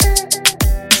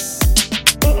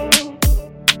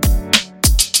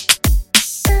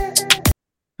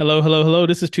Hello, hello, hello.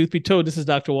 This is Truth Be Told. This is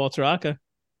Dr. Walter Aka.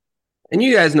 And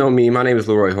you guys know me. My name is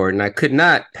Leroy Horton. I could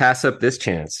not pass up this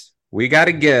chance. We got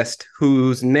a guest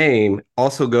whose name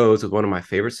also goes with one of my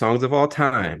favorite songs of all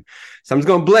time. So I'm just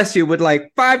going to bless you with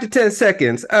like 5 to 10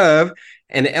 seconds of,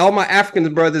 and all my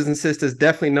African brothers and sisters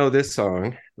definitely know this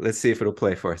song. Let's see if it'll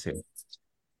play for us here.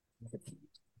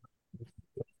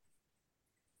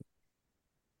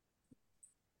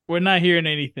 We're not hearing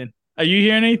anything. Are you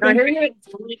hearing Not anything? hearing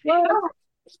it?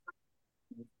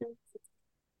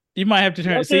 You might have to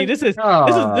turn. See, Okay. this is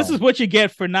Oh, what you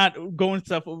get for not going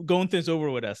things over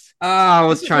with us. I This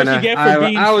was is trying what you to get for I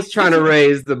being. I was trying This to is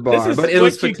raise the this bar, is but it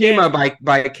was what you get. Fatima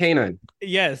by Kanan,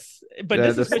 Yes, but the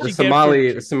this the, is what the you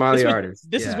get for Somali this. What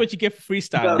artist. this is Yeah. what you get for Love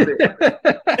freestyling.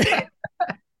 it.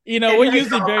 We're And hey,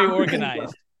 usually y'all, very I'm Fatima.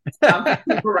 organized. I'm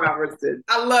Fatima Robertson.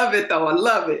 I love it though. I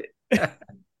love it.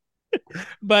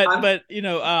 but I'm, but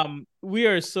we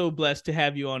are so blessed to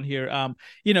have you on here.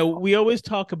 We always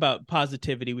talk about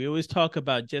positivity. We always talk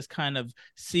about just kind of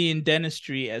seeing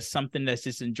dentistry as something that's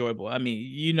just enjoyable. I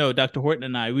mean, Dr. Horton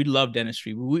and I, we love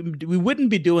dentistry. We wouldn't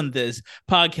be doing this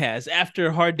podcast after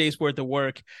a hard day's worth of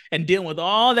work and dealing with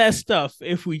all that stuff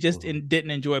if we just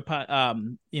didn't enjoy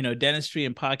dentistry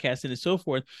and podcasting and so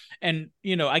forth. And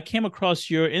I came across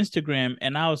your Instagram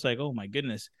and I was like, oh my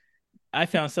goodness, I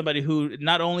found somebody who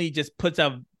not only just puts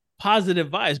out positive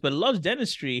vibes, but loves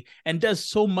dentistry and does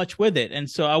so much with it. And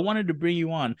so I wanted to bring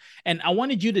you on, and I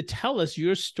wanted you to tell us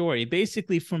your story,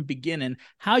 basically from beginning,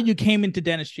 how you came into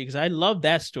dentistry, because I love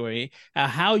that story.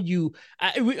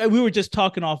 We were just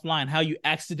talking offline, how you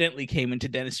accidentally came into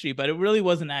dentistry, but it really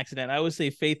was an accident. I would say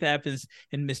faith happens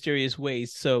in mysterious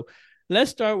ways. So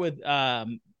let's start with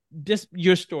just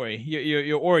your story,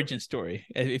 your origin story,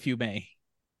 if you may.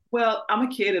 well, I'm a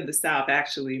kid of the South,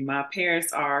 actually. My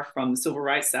parents are from the Civil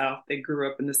Rights South. They grew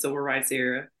up in the Civil Rights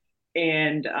era.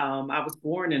 And I was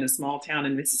born in a small town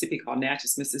in Mississippi called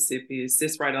Natchez, Mississippi. It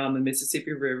sits right on the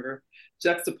Mississippi River,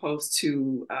 juxtaposed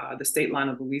to the state line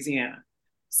of Louisiana.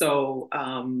 So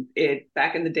it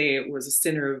back in the day, it was a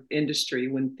center of industry.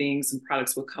 When things and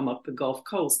products would come up the Gulf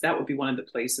Coast, that would be one of the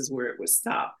places where it would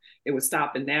stop. It would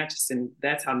stop in Natchez, and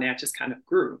that's how Natchez kind of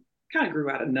grew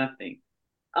out of nothing.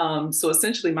 So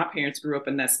essentially, my parents grew up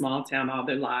in that small town all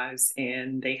their lives,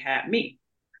 and they had me.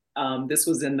 This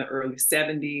was in the early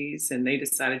 70s, and they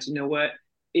decided, you know what?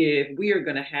 If we are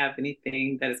going to have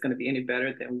anything that is going to be any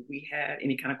better than we had,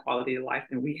 any kind of quality of life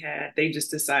than we had, they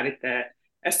just decided that,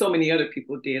 as so many other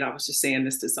people did, I was just saying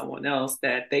this to someone else,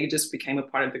 that they just became a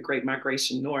part of the Great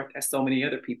Migration North, as so many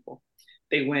other people.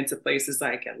 They went to places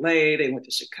like LA, they went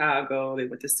to Chicago, they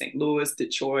went to St. Louis,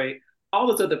 Detroit, all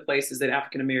those other places that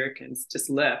African Americans just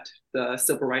left the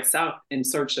Civil Rights South in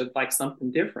search of like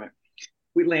something different.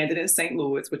 We landed in St.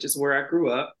 Louis, which is where I grew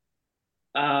up,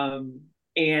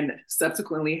 and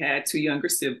subsequently had two younger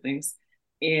siblings.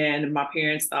 And my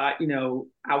parents thought,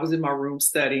 I was in my room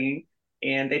studying,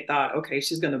 and they thought, okay,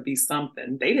 she's going to be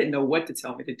something. They didn't know what to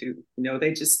tell me to do.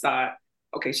 They just thought,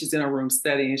 okay, she's in her room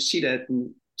studying. She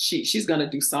doesn't. She's going to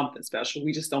do something special.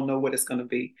 We just don't know what it's going to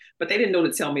be. But they didn't know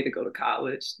to tell me to go to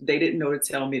college. They didn't know to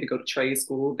tell me to go to trade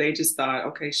school. They just thought,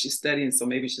 okay, she's studying, so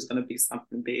maybe she's going to be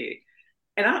something big.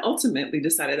 And I ultimately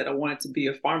decided that I wanted to be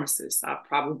a pharmacist. I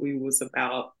probably was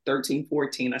about 13,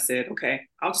 14. I said, okay,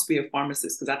 I'll just be a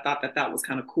pharmacist because I thought that that was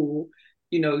kind of cool.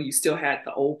 You still had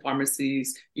the old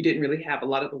pharmacies. You didn't really have a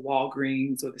lot of the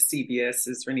Walgreens or the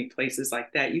CVS's or any places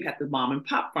like that. You had the mom and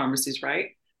pop pharmacies, right?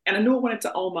 And I knew I wanted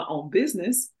to own my own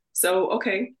business. So,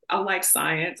 okay, I like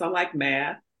science. I like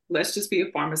math. Let's just be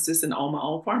a pharmacist and own my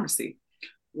own pharmacy.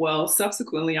 Well,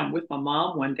 subsequently, I'm with my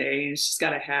mom one day and she's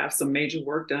got to have some major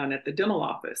work done at the dental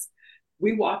office.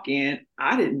 We walk in,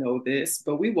 I didn't know this,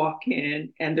 but we walk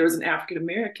in and there's an African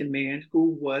American man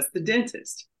who was the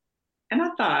dentist. And I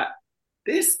thought,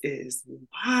 this is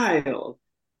wild.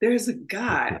 There's a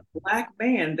guy, a Black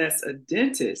man, that's a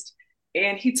dentist.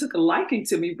 And he took a liking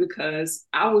to me because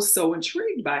I was so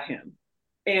intrigued by him.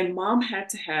 And mom had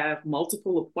to have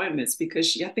multiple appointments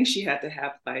because I think she had to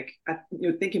have like,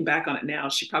 thinking back on it now,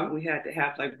 she probably had to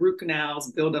have like root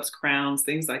canals, buildups, crowns,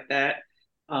 things like that,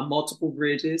 multiple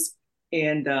bridges.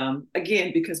 And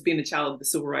again, because being a child of the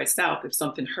Civil Rights South, if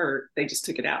something hurt, they just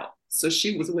took it out. So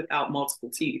she was without multiple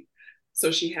teeth.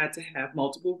 So she had to have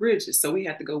multiple bridges. So we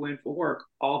had to go in for work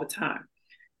all the time.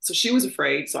 So she was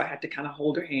afraid. So I had to kind of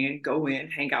hold her hand, go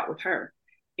in, hang out with her.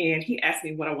 And he asked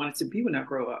me what I wanted to be when I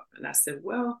grow up. And I said,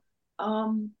 well,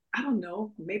 I don't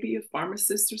know, maybe a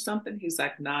pharmacist or something. He's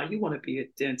like, nah, you want to be a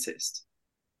dentist.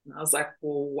 And I was like,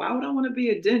 well, why would I want to be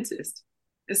a dentist?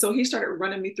 And so he started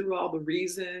running me through all the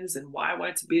reasons and why I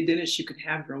wanted to be a dentist. You could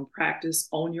have your own practice,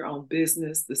 own your own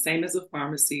business, the same as a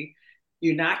pharmacy.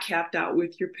 You're not capped out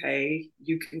with your pay.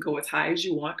 You can go as high as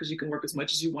you want because you can work as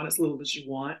much as you want, as little as you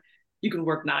want. You can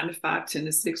work 9 to 5, 10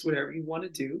 to 6, whatever you want to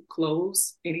do,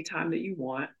 close anytime that you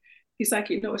want. He's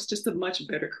like, it's just a much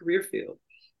better career field.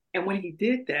 And when he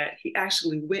did that, he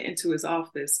actually went into his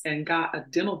office and got a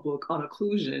dental book on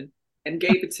occlusion and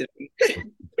gave it to me.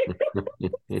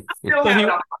 I still have it,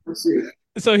 I promise you.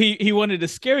 So he wanted to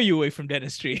scare you away from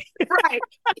dentistry. Right.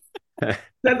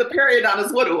 Then the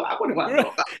periodontist, what do I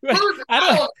know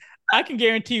about? I can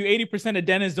guarantee you 80% of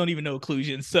dentists don't even know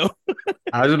occlusion. So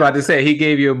I was about to say, he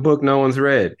gave you a book no one's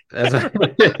read.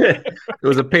 It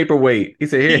was a paperweight. He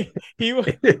said,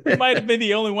 "Here." He might have been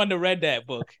the only one to read that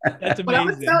book. That's amazing. But I'm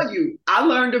gonna tell you, I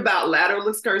learned about lateral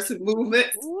excursive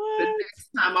movements. The next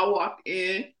time I walked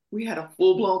in, we had a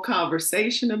full-blown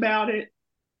conversation about it.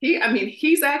 He's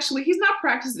not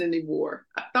practicing anymore.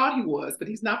 I thought he was, but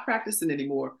he's not practicing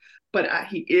anymore. But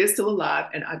he is still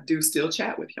alive, and I do still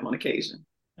chat with him on occasion.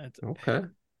 That's okay.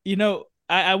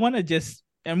 I want to just,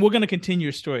 and we're going to continue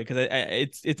your story because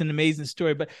it's an amazing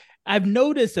story. But I've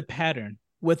noticed a pattern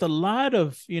with a lot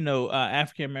of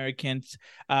African Americans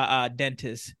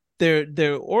dentists.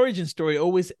 Their origin story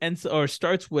always ends or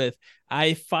starts with,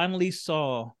 "I finally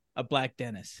saw a Black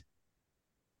dentist,"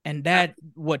 and that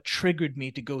what triggered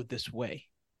me to go this way.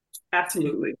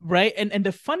 Absolutely. Right. And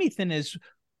the funny thing is,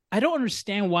 I don't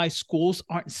understand why schools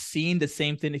aren't seeing the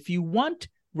same thing. If you want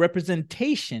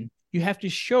representation, you have to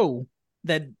show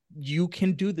that you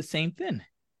can do the same thing.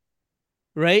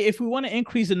 Right. If we want to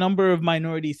increase the number of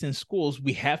minorities in schools,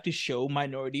 we have to show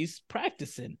minorities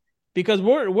practicing, because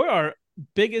we're our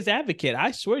biggest advocate.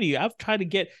 I swear to you, I've tried to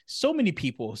get so many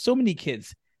people, so many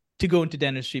kids to go into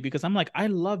dentistry because I'm like, I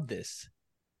love this.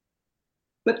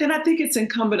 But then I think it's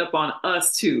incumbent upon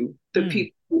us too, the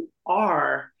people who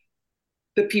are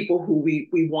the people who we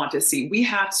want to see. We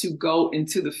have to go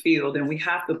into the field and we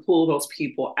have to pull those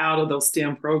people out of those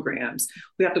STEM programs.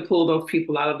 We have to pull those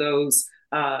people out of those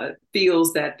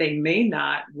fields that they may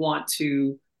not want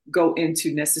to go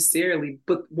into necessarily,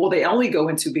 but they only go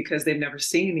into because they've never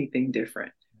seen anything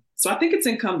different. So I think it's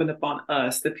incumbent upon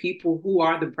us, the people who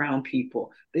are the brown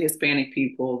people, the Hispanic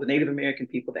people, the Native American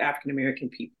people, the African American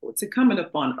people. It's incumbent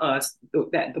upon us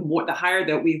that the higher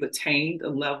that we've attained a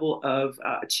level of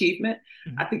achievement,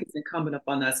 I think it's incumbent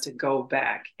upon us to go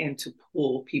back and to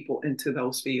pull people into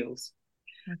those fields.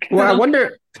 Well, I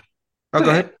wonder. Oh,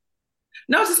 go ahead.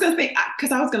 No, I was just going to think,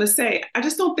 because I was going to say, I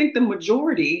just don't think the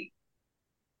majority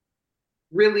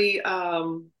really,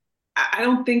 I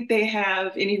don't think they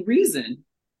have any reason.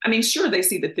 I mean, sure, they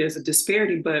see that there's a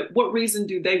disparity, but what reason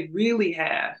do they really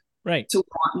have to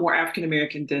want more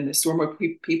African-American dentists or more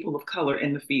people of color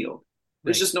in the field?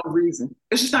 There's just no reason.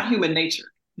 It's just not human nature.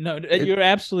 No, you're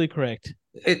absolutely correct.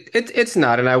 It's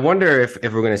not. And I wonder if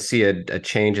we're going to see a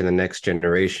change in the next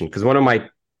generation. Because one of my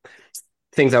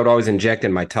things I would always inject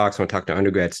in my talks when I talk to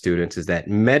undergrad students is that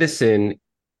medicine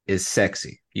is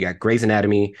sexy. You got Grey's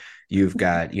Anatomy. You've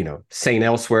got, St.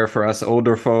 Elsewhere for us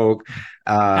older folk.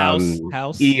 House.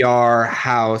 ER,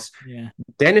 House. Yeah.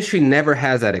 Dentistry never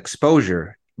has that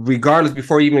exposure, regardless,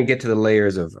 before you even get to the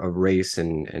layers of race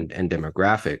and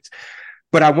demographics.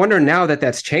 But I wonder now that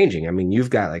that's changing. I mean, you've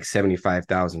got like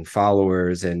 75,000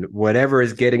 followers, and whatever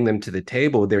is getting them to the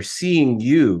table, they're seeing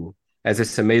you as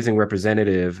this amazing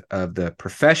representative of the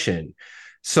profession.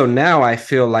 So now I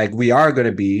feel like we are going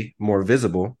to be more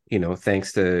visible,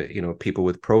 thanks to, people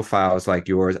with profiles like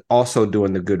yours also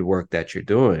doing the good work that you're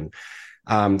doing.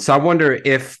 So I wonder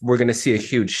if we're going to see a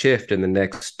huge shift in the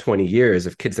next 20 years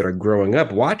of kids that are growing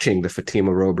up watching the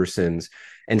Fatima Robertsons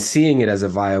and seeing it as a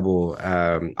viable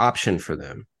option for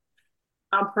them.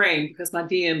 I'm praying, because my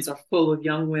DMs are full of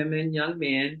young women, young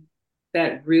men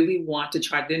that really want to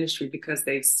try dentistry because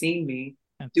they've seen me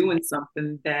doing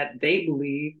something that they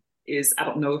believe is, I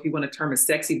don't know if you want to term it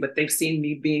sexy, but they've seen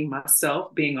me being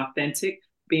myself, being authentic,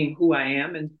 being who I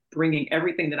am, and bringing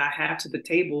everything that I have to the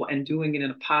table and doing it in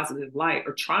a positive light,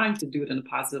 or trying to do it in a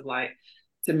positive light,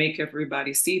 to make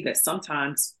everybody see that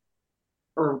sometimes,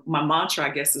 or my mantra, I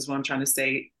guess is what I'm trying to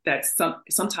say, that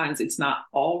sometimes it's not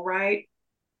all right.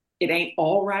 It ain't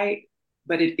all right,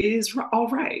 but it is all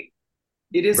right.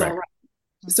 It is all right.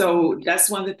 So that's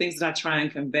one of the things that I try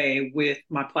and convey with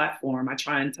my platform. I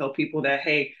try and tell people that,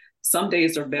 hey, some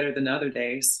days are better than other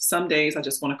days. Some days I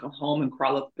just want to come home and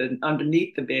crawl up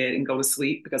underneath the bed and go to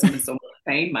sleep because I'm in so much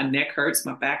pain. My neck hurts,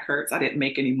 my back hurts. I didn't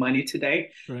make any money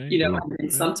today.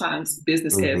 And sometimes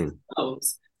business ebbs and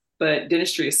flows. But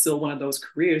dentistry is still one of those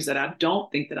careers that I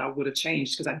don't think that I would have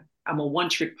changed, because I'm a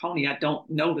one-trick pony. I don't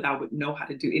know that I would know how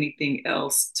to do anything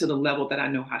else to the level that I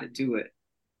know how to do it,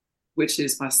 which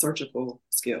is my surgical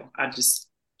skill. I just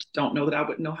don't know that I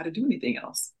would know how to do anything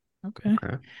else. Okay.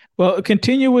 Okay. Well,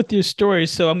 continue with your story.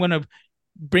 So I'm going to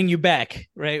bring you back,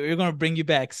 right? We're going to bring you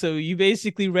back. So you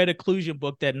basically read a Clusion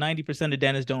book that 90% of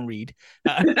dentists don't read.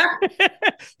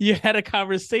 You had a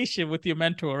conversation with your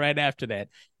mentor right after that,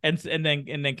 and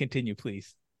then continue,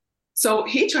 please. So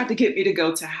he tried to get me to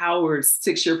go to Howard's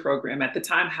 6-year program. At the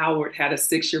time, Howard had a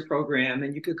 6-year program,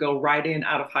 and you could go right in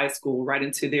out of high school, right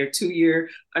into their 2-year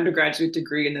undergraduate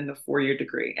degree and then the 4-year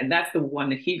degree. And that's the one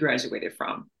that he graduated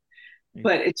from.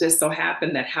 But it just so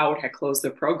happened that Howard had closed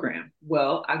their program.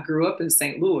 Well, I grew up in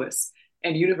St. Louis,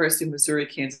 and University of Missouri,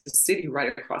 Kansas City, right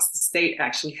across the state,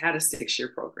 actually had a 6-year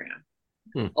program.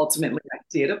 Ultimately, I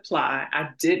did apply.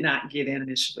 I did not get in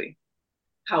initially.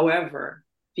 However,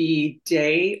 the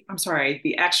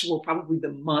actual, probably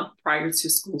the month prior to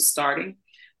school starting,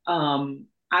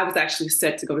 I was actually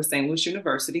set to go to St. Louis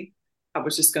University. I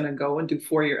was just going to go and do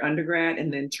 4-year undergrad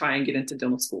and then try and get into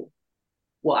dental school.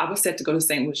 Well, I was set to go to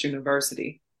St. Louis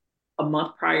University. A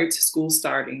month prior to school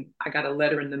starting, I got a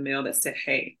letter in the mail that said,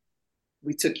 hey,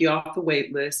 we took you off the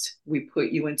wait list. We put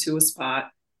you into a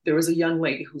spot. There was a young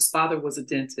lady whose father was a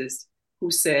dentist who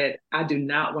said, I do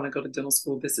not want to go to dental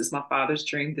school. This is my father's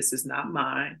dream. This is not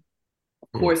mine.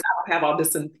 Of course, I don't have all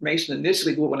this information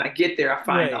initially, but when I get there, I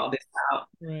find all this out.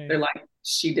 Right. They're like,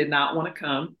 she did not want to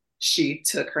come. She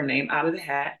took her name out of the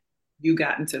hat. You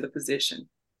got into the position.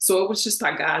 So it was just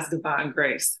by God's divine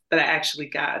grace that I actually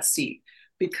got a seat,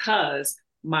 because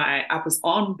I was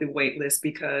on the wait list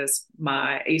because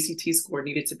my ACT score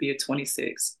needed to be a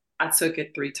 26. I took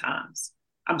it 3 times.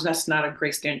 I'm just not a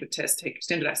great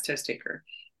standardized test taker.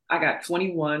 I got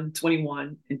 21,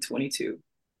 21, and 22.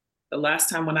 The last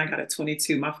time when I got a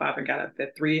 22, my father got up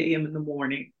at 3 a.m. in the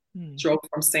morning, drove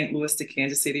from St. Louis to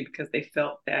Kansas City because they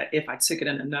felt that if I took it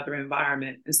in another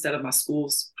environment instead of my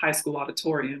school's high school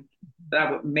auditorium, that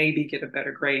I would maybe get a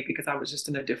better grade because I was just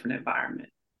in a different environment.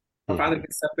 My father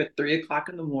gets up at 3 o'clock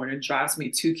in the morning, drives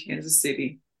me to Kansas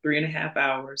City, 3.5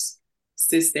 hours,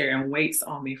 sits there and waits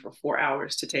on me for 4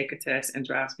 hours to take a test and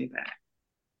drives me back.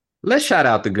 Let's shout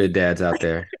out the good dads out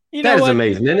there. You That know is what?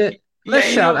 amazing, isn't it? Let's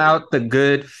shout out the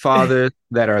good fathers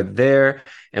that are there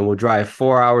and will drive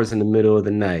 4 hours in the middle of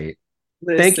the night.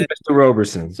 Thank you, Mr.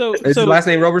 Robertson. Is his last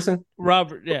name Robertson?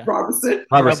 Robert, yeah. Robertson.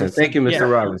 Thank you,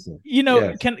 Mr. Robertson. You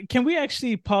know, can we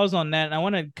actually pause on that? And I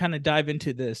want to kind of dive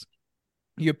into this.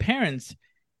 Your parents,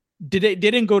 did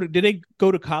they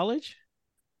go to college?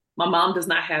 My mom does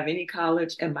not have any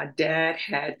college, and my dad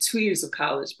had 2 years of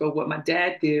college. But what my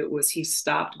dad did was he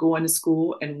stopped going to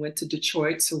school and went to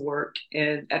Detroit to work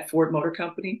at Ford Motor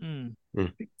Company. He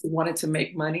wanted to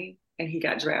make money, and he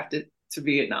got drafted to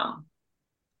Vietnam.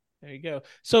 There you go.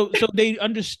 So they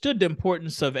understood the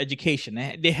importance of education.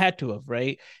 They had to have,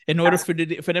 right? In order for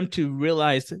them to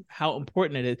realize how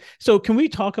important it is. So can we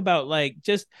talk about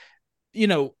just,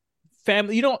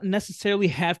 family? You don't necessarily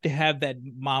have to have that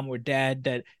mom or dad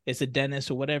that is a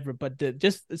dentist or whatever, but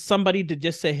just somebody to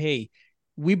just say, hey,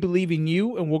 we believe in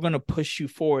you and we're going to push you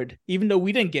forward. Even though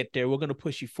we didn't get there, we're going to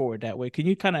push you forward that way. Can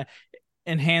you kind of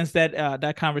enhance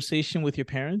that conversation with your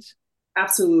parents?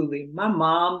 Absolutely. My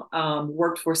mom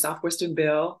worked for Southwestern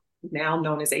Bell, now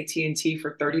known as AT&T,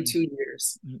 for 32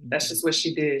 years. That's just what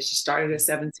she did. She started at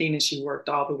 17 and she worked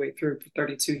all the way through for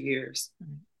 32 years.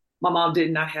 My mom did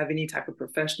not have any type of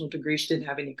professional degree. She didn't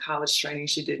have any college training.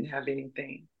 She didn't have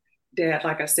anything. Dad,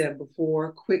 like I said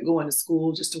before, quit going to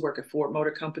school just to work at Ford Motor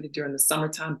Company during the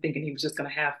summertime, thinking he was just going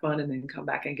to have fun and then come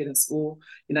back and get in school.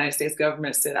 United States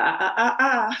government said,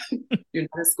 you're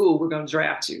not in school, we're going to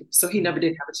draft you. So he never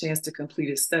did have a chance to complete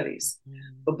his studies.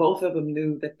 But both of them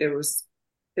knew that there was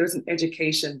an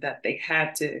education that they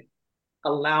had to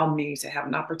allow me to have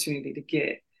an opportunity to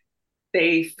get.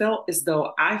 They felt as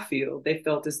though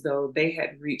they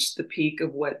had reached the peak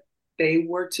of what they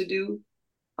were to do.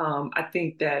 I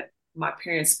think that my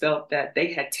parents felt that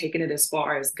they had taken it as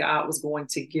far as God was going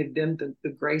to give them the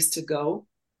grace to go.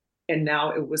 And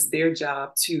now it was their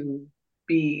job to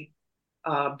be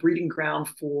breeding ground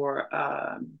for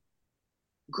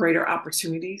greater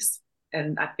opportunities.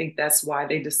 And I think that's why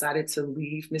they decided to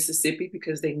leave Mississippi,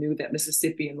 because they knew that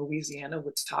Mississippi and Louisiana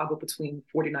would toggle between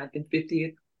 49th and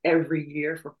 50th every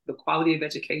year for the quality of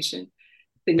education.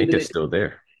 I think they're still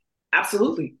there.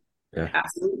 Absolutely. Yeah.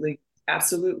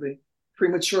 Absolutely.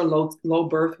 Premature low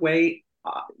birth weight,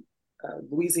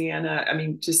 Louisiana, I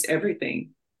mean, just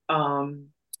everything.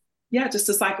 Just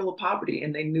a cycle of poverty.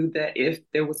 And they knew that if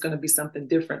there was going to be something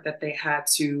different, that they had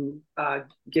to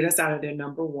get us out of there,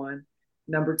 number one.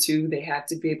 Number two, they had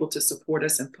to be able to support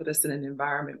us and put us in an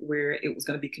environment where it was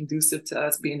going to be conducive to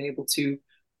us being able to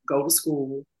go to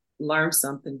school, learn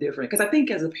something different. Because I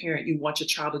think as a parent, you want your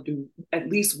child to do at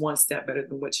least one step better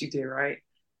than what you did, right?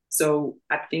 So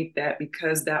I think that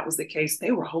because that was the case,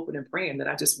 they were hoping and praying that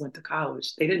I just went to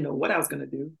college. They didn't know what I was going to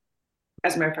do.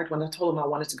 As a matter of fact, when I told them I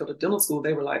wanted to go to dental school,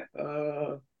 they were like,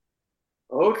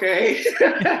 okay.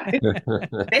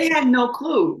 They had no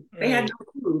clue. They had Right.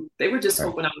 no clue. They were just Right.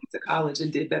 hoping I went to college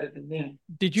and did better than them.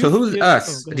 Did you So who's feel? Oh,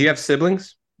 us? go Do you ahead. have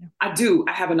siblings? I do.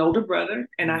 I have an older brother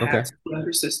and I have Okay. two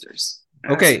younger sisters.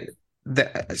 Okay.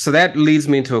 So that leads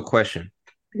me into a question.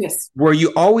 Yes. Were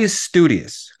you always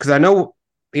studious? Because I know,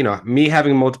 me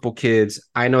having multiple kids,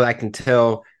 I know I can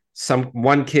tell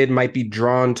one kid might be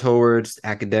drawn towards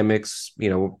academics.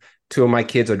 Two of my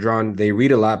kids are drawn, they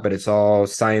read a lot, but it's all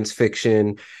science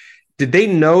fiction. Did they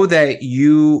know that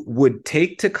you would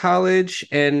take to college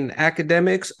and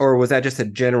academics, or was that just a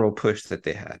general push that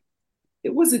they had?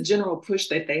 It was a general push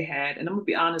that they had. And I'm going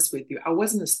to be honest with you, I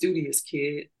wasn't a studious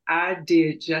kid. I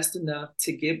did just enough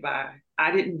to get by.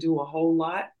 I didn't do a whole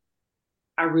lot.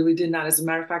 I really did not. As a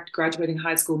matter of fact, graduating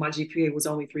high school, my GPA was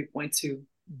only 3.2.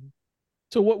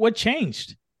 So what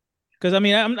changed? Because I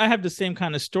mean, I have the same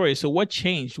kind of story. So what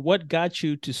changed? What got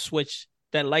you to switch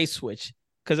that light switch?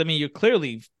 Because I mean, you're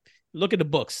clearly look at the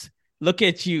books, look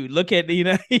at you, look at you,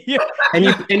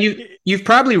 And you've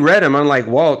probably read them, unlike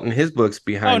Walt and his books Oh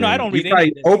behind no, I him. don't read You've any probably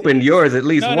of them. opened yours at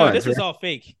least No, once, this is all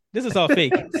fake. This is all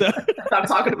fake. So I'm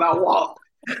talking about Walt.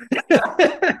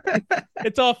 right?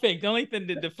 it's all fake. The only thing,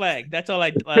 the flag. That's all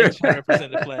I just want to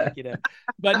represent the flag.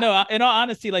 But no, in all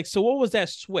honesty, like, so what was that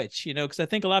switch? Because I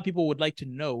think a lot of people would like to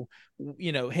know,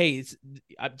 hey,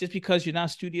 just because you're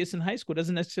not studious in high school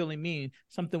doesn't necessarily mean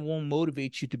something won't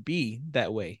motivate you to be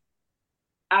that way.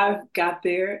 I got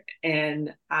there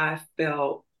and I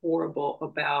felt horrible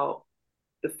about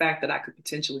the fact that I could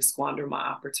potentially squander my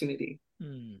opportunity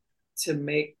Hmm. to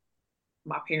make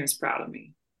my parents proud of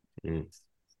me. Mm.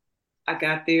 I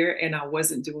got there and I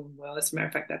wasn't doing well. As a matter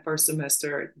of fact, that first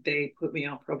semester, they put me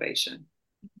on probation.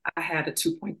 I had a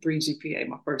 2.3 GPA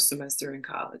my first semester in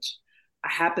college. I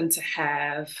happened to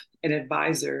have an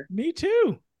advisor. Me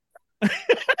too.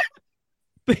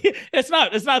 It's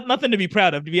not nothing to be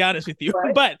proud of, to be honest with you.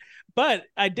 Right. But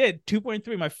I did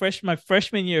 2.3 my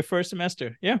freshman year, first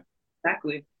semester. Yeah.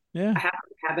 Exactly. Yeah. I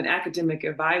happened to have an academic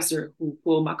advisor who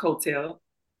pulled my coattail.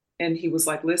 And he was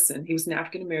like, listen, he was an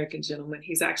African American gentleman.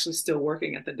 He's actually still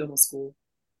working at the dental school.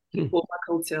 He Mm. pulled my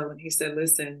coattail and he said,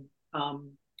 listen,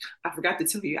 I forgot to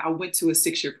tell you, I went to a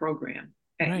 6-year program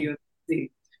at Right.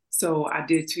 UNC. So I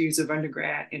did 2 years of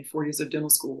undergrad and 4 years of dental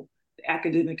school. The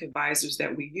academic advisors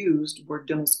that we used were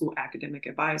dental school academic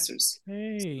advisors.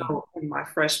 Hey. So in my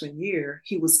freshman year,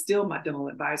 he was still my dental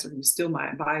advisor. He was still my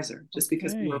advisor just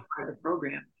because we were a Okay. part of the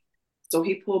program. So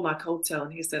he pulled my coattail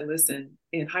and he said, listen,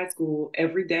 in high school,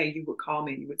 every day you would call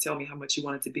me and you would tell me how much you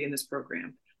wanted to be in this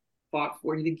program. Fought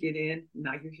for you to get in.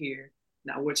 Now you're here.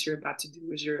 Now what you're about to do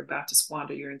is you're about to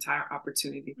squander your entire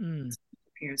opportunity to Mm. make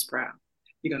your parents proud.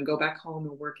 You're going to go back home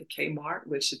and work at Kmart,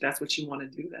 which if that's what you want to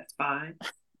do, that's fine.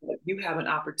 But you have an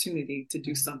opportunity to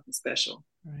do something special.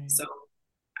 Right. So,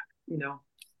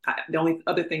 the only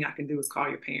other thing I can do is call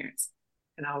your parents.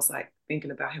 And I was like thinking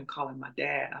about him calling my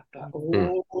dad. I thought,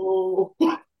 Mm.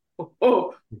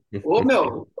 oh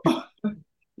no,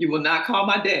 you will not call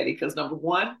my daddy because number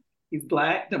one, he's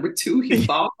black. Number two, he's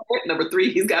bald. Number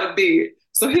three, he's got a beard.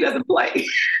 So he doesn't play.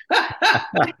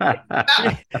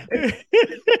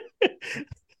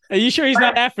 Are you sure he's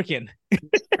not African?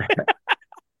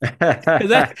 Because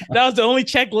that was the only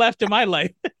check left in my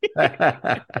life.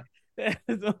 That's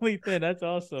the only thing. That's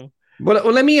awesome.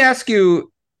 Well, let me ask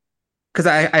you, because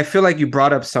I feel like you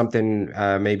brought up something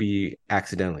maybe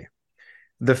accidentally.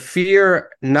 The fear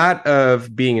not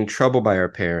of being in trouble by our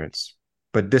parents,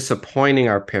 but disappointing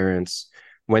our parents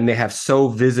when they have so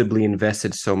visibly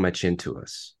invested so much into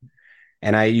us.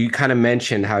 And you kind of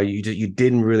mentioned how you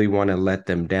didn't really want to let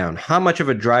them down. How much of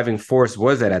a driving force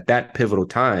was that at that pivotal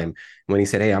time when he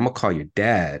said, "Hey, I'm gonna call your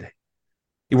dad"?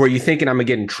 Were you thinking I'm gonna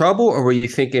get in trouble, or were you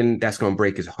thinking that's gonna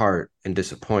break his heart and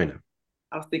disappoint him?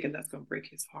 I was thinking that's going to break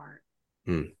his heart.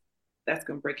 Hmm. That's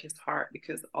going to break his heart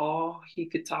because all he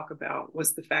could talk about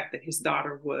was the fact that his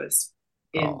daughter was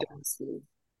in Oh, dental school.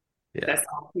 yeah. That's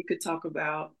all he could talk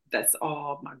about. That's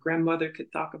all my grandmother could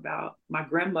talk about. My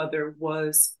grandmother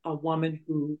was a woman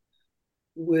who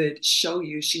would show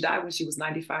you, she died when she was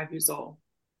 95 years old,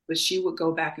 but she would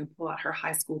go back and pull out her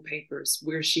high school papers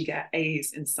where she got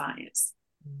A's in science.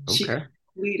 She Okay.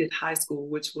 completed high school,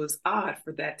 which was odd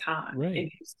for that time in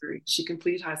Right. history. She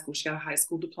completed high school. She got a high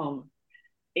school diploma.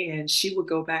 And she would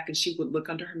go back and she would look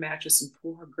under her mattress and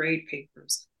pull her grade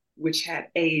papers, which had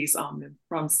A's on them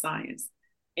from science.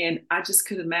 And I just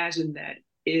could imagine that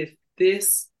if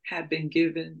she had been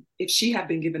given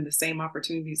the same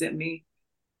opportunities at me,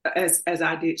 as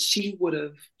I did, she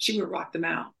would rock them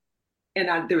out.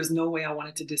 And there was no way I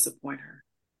wanted to disappoint her.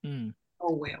 Mm. No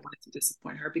way I wanted to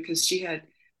disappoint her because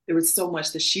there was so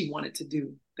much that she wanted to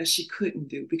do that she couldn't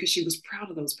do because she was proud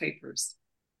of those papers.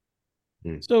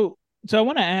 Mm. So, so I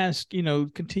want to ask,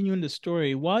 continuing the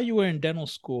story, while you were in dental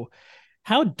school,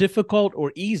 how difficult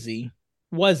or easy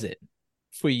was it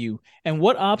for you? And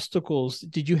what obstacles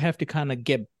did you have to kind of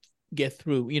get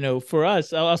through? For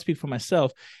us, I'll speak for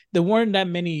myself. There weren't that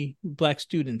many Black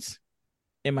students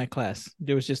in my class.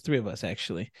 There was just three of us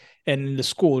actually, and in the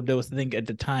school there was, I think, at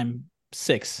the time,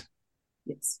 six.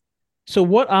 Yes. So,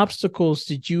 what obstacles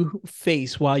did you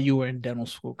face while you were in dental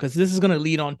school? Because this is going to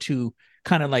lead on to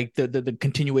kind of like the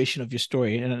continuation of your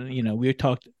story. And we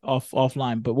talked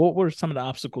offline, but what were some of the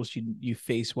obstacles you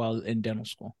faced while in dental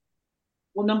school?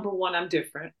 Well, number one, I'm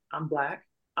different. I'm Black.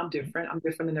 I'm different. I'm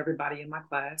different than everybody in my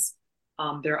class.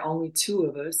 There are only two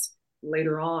of us.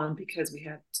 Later on, because we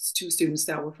had two students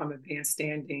that were from advanced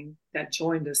standing that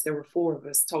joined us, there were four of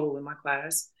us total in my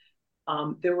class.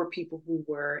 There were people who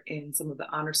were in some of the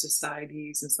honor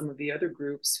societies and some of the other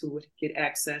groups who would get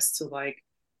access to like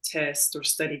tests or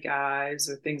study guides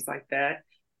or things like that,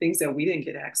 things that we didn't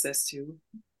get access to.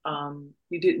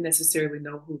 You didn't necessarily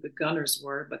know who the gunners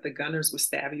were, but the gunners would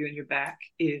stab you in your back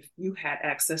if you had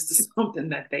access to something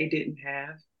that they didn't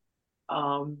have.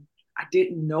 I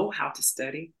didn't know how to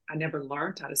study. I never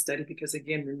learned how to study because,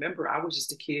 again, remember, I was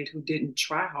just a kid who didn't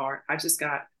try hard. I just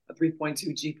got a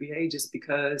 3.2 GPA just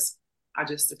because I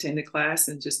just attended class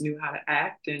and just knew how to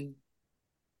act and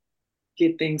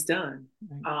get things done.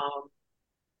 Right.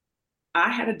 I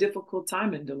had a difficult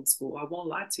time in dental school. I won't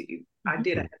lie to you. I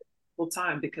did. I Mm. had a difficult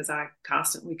time because I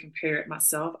constantly compared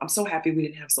myself. I'm so happy we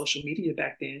didn't have social media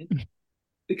back then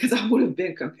because I would have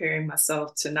been comparing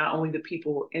myself to not only the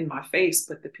people in my face,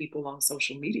 but the people on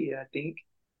social media, I think.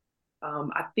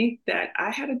 I think that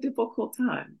I had a difficult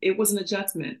time. It was an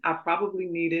adjustment. I probably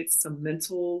needed some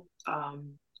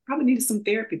probably needed some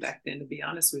therapy back then, to be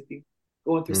honest with you,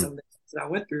 going through Mm. some of the things that I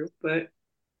went through, but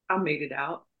I made it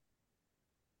out.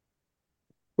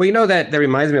 Well, that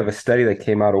reminds me of a study that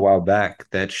came out a while back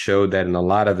that showed that in a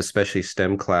lot of especially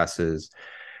STEM classes,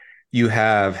 you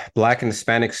have Black and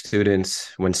Hispanic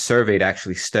students, when surveyed,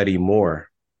 actually study more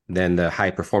than the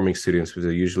high performing students, which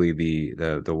are usually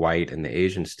the white and the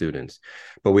Asian students.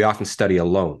 But we often study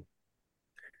alone,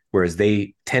 whereas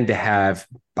they tend to have,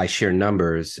 by sheer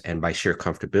numbers and by sheer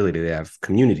comfortability, they have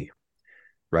community,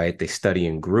 right? They study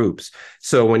in groups.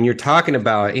 So when you're talking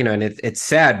about, and it's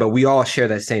sad, but we all share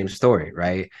that same story,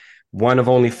 right? One of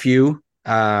only few,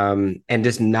 and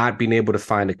just not being able to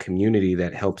find a community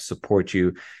that helps support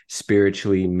you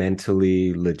spiritually,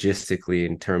 mentally, logistically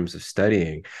in terms of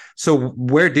studying. So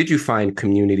where did you find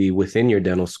community within your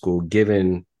dental school,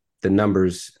 given the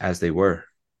numbers as they were?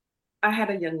 I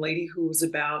had a young lady who was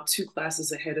about two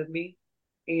classes ahead of me,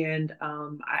 and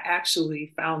I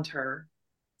actually found her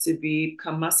to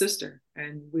become my sister,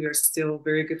 and we are still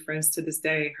very good friends to this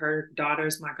day. Her daughter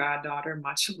is my goddaughter.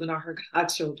 My children are her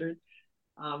godchildren.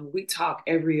 We talk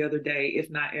every other day,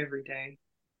 if not every day.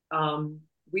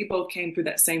 We both came through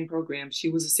that same program. She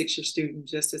was a 6-year student,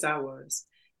 just as I was,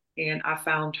 and I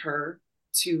found her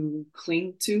to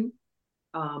cling to.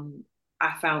 Um,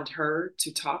 I found her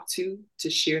to talk to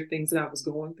share things that I was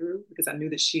going through because I knew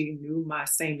that she knew my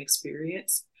same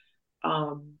experience.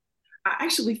 Um, I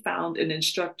actually found an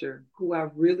instructor who I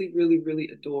really, really, really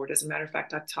adored. As a matter of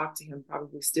fact, I talk to him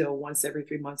probably still once every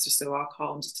 3 months or so. I'll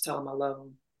call him just to tell him I love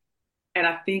him. And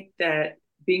I think that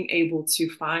being able to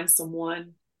find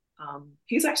someone,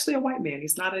 he's actually a white man.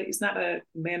 He's not a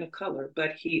man of color,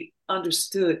 but he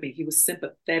understood me. He was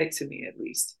sympathetic to me at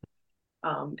least.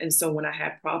 And so when I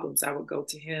had problems, I would go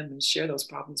to him and share those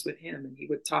problems with him. And he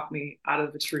would talk me out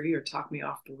of the tree or talk me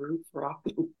off the roof or off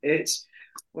the edge,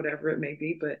 whatever it may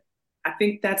be. But I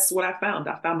think that's what I found.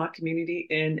 I found my community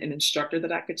in an instructor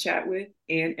that I could chat with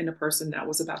and in a person that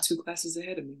was about two classes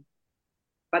ahead of me.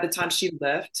 By the time she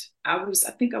left, I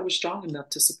think I was strong enough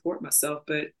to support myself,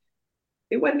 but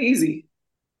it wasn't easy.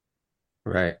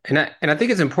 Right. And I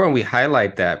think it's important we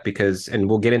highlight that because, and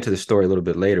we'll get into the story a little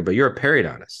bit later, but you're a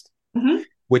periodontist, Mm-hmm.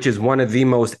 which is one of the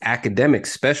most academic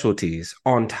specialties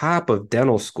on top of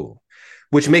dental school,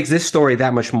 which makes this story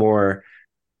that much more,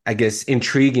 I guess,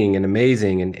 intriguing and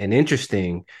amazing and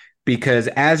interesting. Because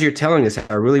as you're telling this,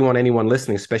 I really want anyone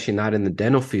listening, especially not in the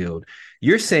dental field,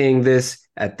 you're saying this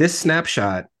at this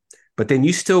snapshot, but then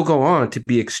you still go on to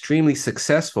be extremely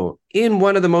successful in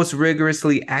one of the most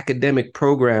rigorously academic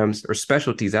programs or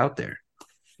specialties out there.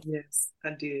 Yes,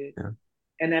 I did. Yeah.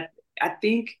 And I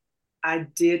think I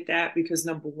did that because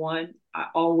number one, I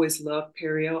always loved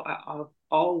perio. I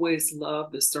always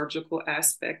loved the surgical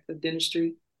aspect of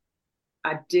dentistry.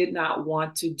 I did not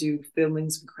want to do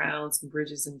fillings and crowns and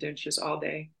bridges and dentures all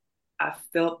day. I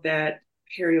felt that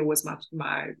perio was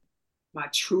my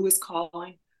truest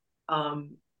calling.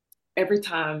 Um, every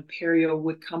time perio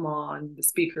would come on the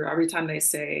speaker, every time they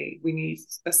say we need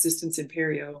assistance in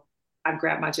perio, I'd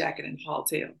grab my jacket and haul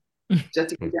tail just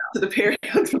to get down to the perio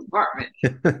department.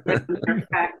 In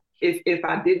fact, if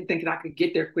I didn't think that I could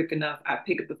get there quick enough, I'd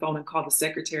pick up the phone and call the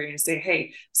secretary and say,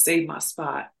 "Hey, save my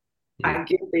spot." I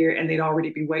get there and they'd already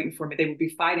be waiting for me. They would be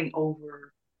fighting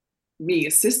over me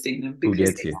assisting them Who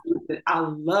because gets you? I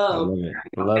love it.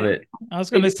 I love it. I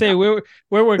was going to say, where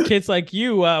were kids like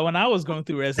you when I was going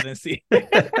through residency?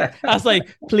 I was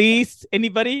like, please,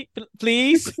 anybody,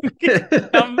 please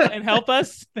come and help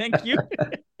us. Thank you.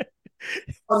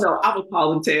 Oh no, I was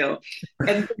hauling tail.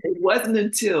 And it wasn't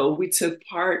until we took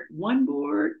part one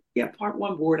board. Yeah, part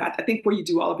one board. I think where you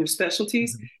do all of your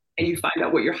specialties and you find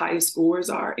out what your highest scores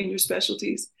are in your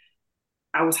specialties.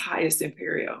 I was highest in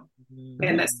perio.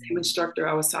 And that same instructor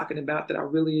I was talking about that I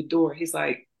really adore, he's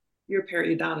like, "You're a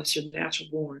periodontist, you're natural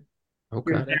born."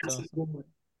 Okay. You're That's natural awesome. born.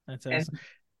 That's And awesome.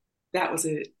 that was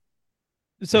it.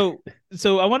 So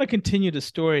I want to continue the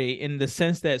story in the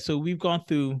sense that, so we've gone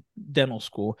through dental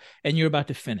school and you're about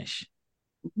to finish.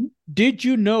 Mm-hmm. Did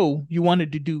you know you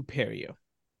wanted to do perio?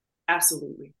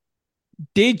 Absolutely.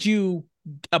 Did you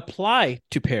apply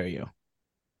to perio?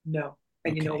 No.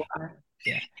 And you know why?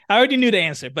 Yeah, I already knew the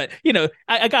answer, but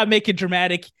I gotta make it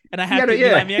dramatic, and I have to.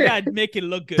 Yeah. I mean, I gotta make it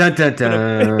look good. Dun, dun,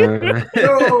 dun.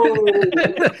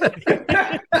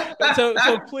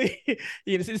 So please,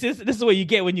 this is what you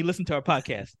get when you listen to our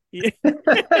podcast.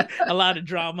 A lot of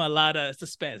drama, a lot of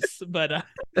suspense, but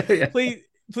Yeah.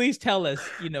 please tell us,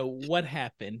 what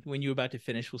happened when you were about to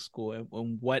finish with school,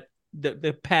 and what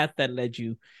the path that led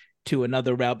you to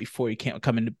another route before you can't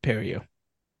come into perio.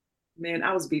 Man,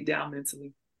 I was beat down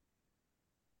mentally.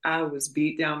 I was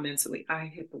beat down mentally. I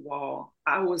hit the wall.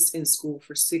 I was in school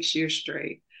for 6 years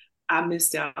straight. I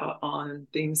missed out on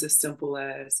things as simple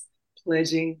as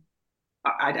pledging.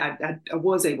 I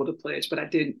was able to pledge, but I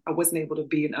wasn't able to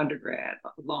be an undergrad a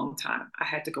long time. I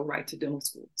had to go right to dental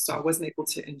school. So I wasn't able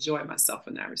to enjoy myself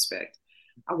in that respect.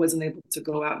 I wasn't able to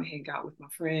go out and hang out with my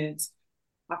friends.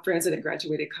 My friends that had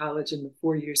graduated college in the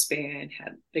 4 year span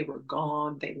they were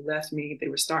gone. They left me. They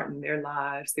were starting their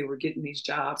lives. They were getting these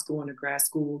jobs, going to grad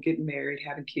school, getting married,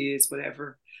 having kids,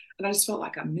 whatever. And I just felt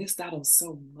like I missed out on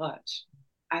so much.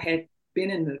 I had been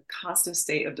in the constant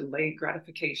state of delayed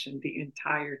gratification the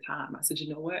entire time. I said, you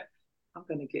know what? I'm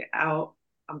going to get out.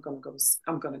 I'm going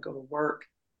to go to work,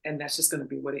 and that's just going to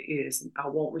be what it is. And I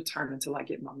won't return until I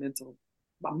get my mental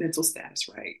status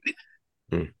right.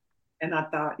 And I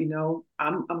thought,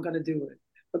 I'm going to do it.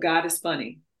 But God is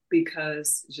funny,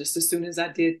 because just as soon as I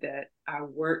did that, I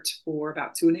worked for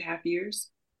about 2.5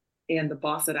 years. And the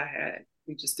boss that I had,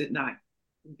 we just did not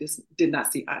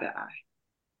see eye to eye.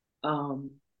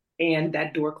 And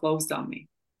that door closed on me.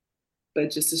 But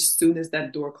just as soon as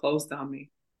that door closed on me,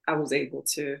 I was able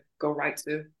to go right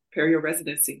to perio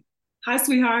residency. Hi,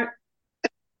 sweetheart.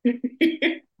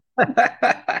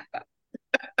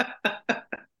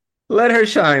 Let her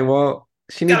shine, Walt.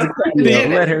 She needs to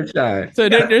let her shine. So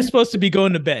they're supposed to be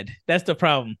going to bed. That's the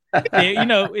problem.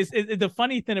 It's the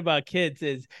funny thing about kids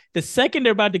is the second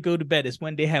they're about to go to bed is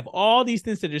when they have all these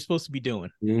things that they're supposed to be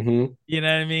doing. Mm-hmm. You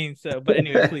know what I mean? So, but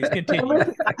anyway, please continue.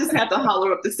 I just had to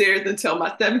holler up the stairs and tell my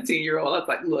 17-year-old, I was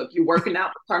like, "Look, you're working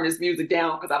out. Turn this music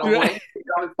down because I don't want to hear it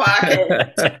on this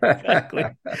podcast." Exactly.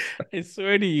 I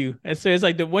swear to you. I swear it's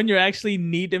like the one you actually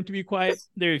need them to be quiet,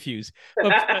 they refuse.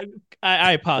 But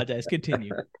I apologize.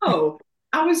 Continue. Oh,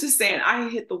 I was just saying, I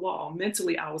hit the wall.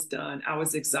 Mentally, I was done. I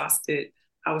was exhausted.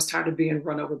 I was tired of being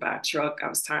run over by a truck. I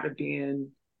was tired of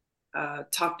being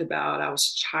talked about. I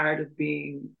was tired of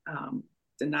being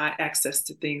denied access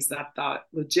to things that I thought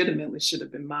legitimately should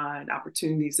have been mine,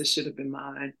 opportunities that should have been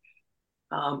mine.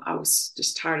 I was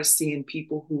just tired of seeing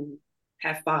people who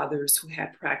had fathers who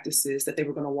had practices that they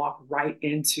were going to walk right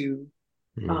into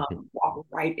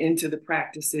the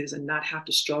practices and not have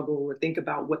to struggle or think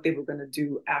about what they were going to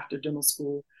do after dental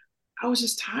school. I was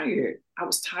just tired. I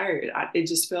was tired. It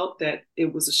just felt that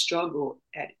it was a struggle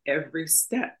at every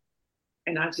step.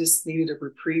 And I just needed a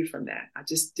reprieve from that. I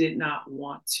just didn't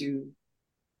want to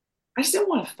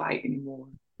fight anymore.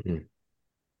 I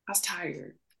was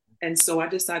tired. And so I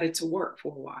decided to work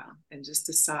for a while and just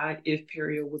decide if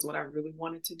perio was what I really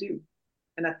wanted to do.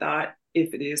 And I thought,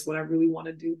 if it is what I really want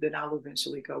to do, then I'll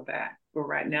eventually go back. But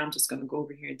right now, I'm just going to go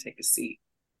over here and take a seat.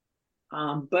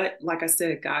 But like I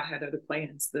said, God had other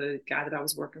plans. The guy that I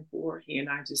was working for, he and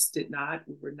I just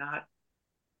we were not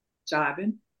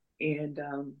jiving. And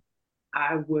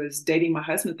I was dating my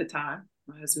husband at the time.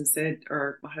 My husband said,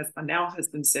 or my now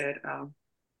husband said,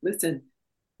 listen,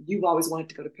 you've always wanted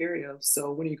to go to Perio,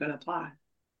 so when are you going to apply?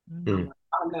 I'm like,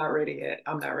 I'm not ready yet.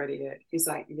 I'm not ready yet. He's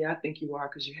like, yeah, I think you are,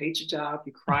 because you hate your job.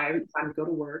 You cry every time you go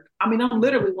to work. I mean, I'm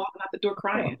literally walking out the door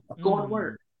crying, going to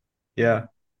work. Yeah.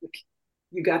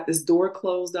 You got this door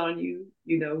closed on you.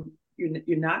 You know,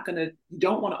 you're not going to, you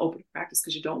don't want to open a practice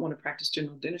because you don't want to practice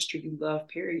general dentistry. You love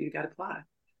Perio. You got to apply.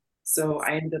 So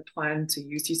I ended up applying to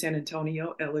UC San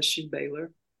Antonio, LSU,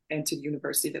 Baylor, and to the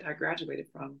university that I graduated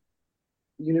from.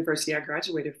 The university I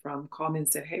graduated from called me and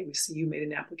said, hey, we see you made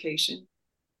an application.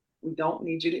 We don't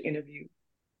need you to interview,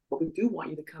 but we do want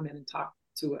you to come in and talk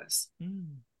to us.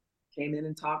 Came in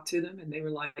and talked to them, and they were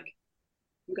like,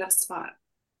 you got a spot.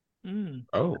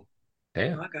 Oh,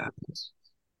 damn. Oh my gosh.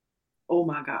 Oh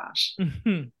my gosh.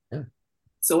 Yeah.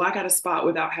 So I got a spot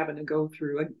without having to go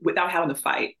through, without having to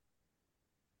fight,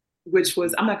 which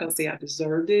was, I'm not going to say I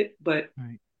deserved it, but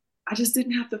I just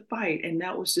didn't have to fight. And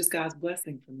that was just God's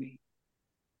blessing for me.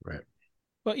 Right.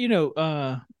 Well, you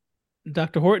know,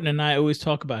 Dr. Horton and I always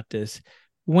talk about this.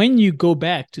 When you go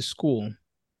back to school,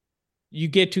 you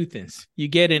get two things. You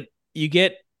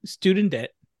get student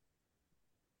debt,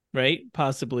 right?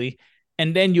 Possibly.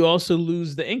 And then you also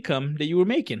lose the income that you were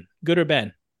making, good or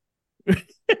bad.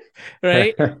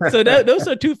 Right? So those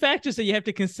are two factors that you have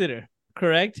to consider,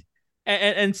 correct?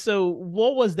 And so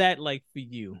what was that like for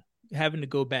you, having to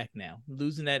go back now,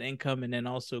 losing that income, and then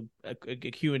also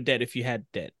accruing debt if you had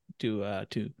debt to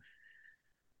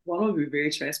Well, I'm going to be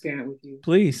very transparent with you.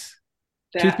 Please.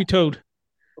 Truth be told.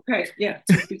 Okay, yeah,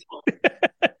 truth be told.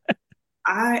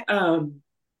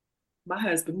 My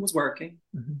husband was working.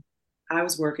 I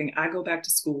was working. I go back to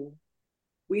school.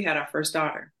 We had our first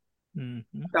daughter. Our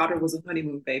daughter was a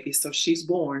honeymoon baby, so she's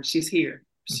born. She's here.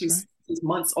 She's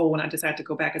months old when I just had to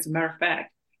go back. As a matter of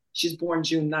fact, she's born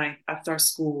June 9th. I start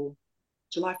school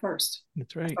July 1st.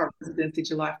 That's right. I start residency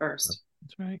July 1st.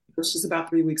 That's right. So she's about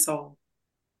 3 weeks old.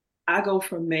 I go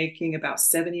from making about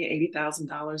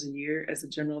 $70,000-$80,000 a year as a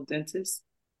general dentist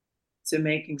to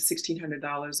making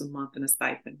 $1,600 a month in a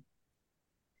stipend.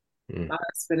 My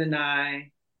husband and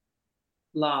I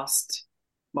lost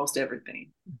most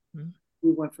everything.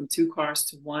 We went from 2 cars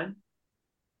to 1.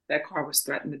 That car was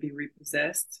threatened to be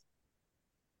repossessed.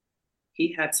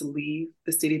 He had to leave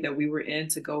the city that we were in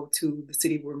to go to the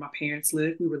city where my parents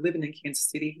lived. We were living in Kansas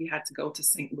City. He had to go to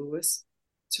St. Louis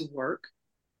to work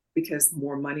because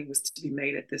more money was to be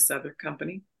made at this other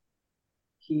company.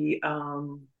 He, I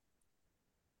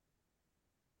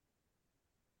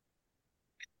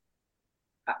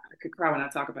could cry when I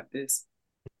talk about this.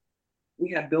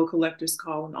 We had bill collectors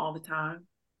calling all the time.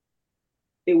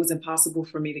 It was impossible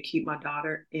for me to keep my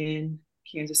daughter in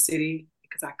Kansas City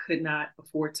because I could not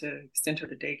afford to send her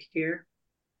to daycare.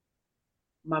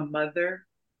 My mother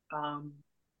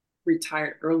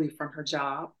retired early from her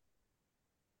job,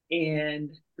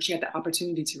 and she had the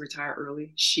opportunity to retire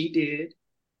early. She did.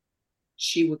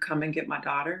 She would come and get my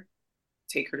daughter,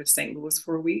 take her to St. Louis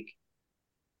for a week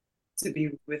to be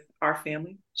with our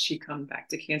family. She'd come back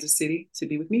to Kansas City to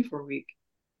be with me for a week.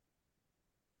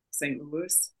 St.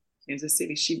 Louis, Kansas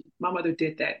City. My mother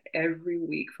did that every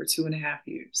week for 2.5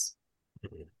 years.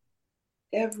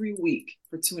 Every week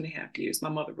for 2.5 years, my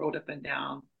mother rode up and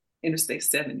down Interstate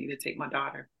 70 to take my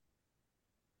daughter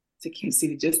to Kansas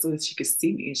City just so that she could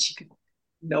see me and she could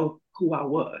know who I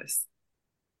was.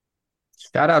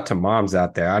 Shout out to moms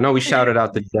out there. I know we shouted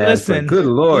out the dads, but good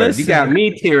Lord, you got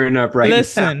me tearing up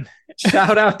now.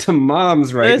 Shout out to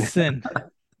moms now.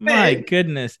 My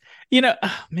goodness. You know,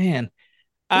 man,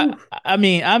 I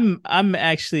mean, I'm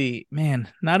actually, man,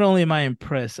 not only am I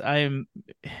impressed, I am,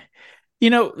 you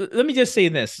know, let me just say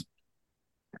this.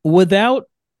 Without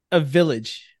a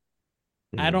village,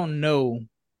 I don't know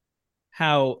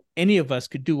how any of us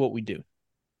could do what we do,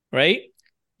 right?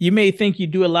 You may think you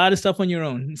do a lot of stuff on your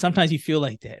own. Sometimes you feel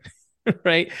like that,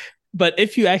 right? But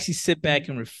if you actually sit back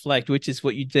and reflect, which is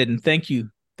what you did, and thank you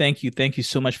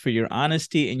so much for your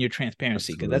honesty and your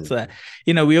transparency, because that's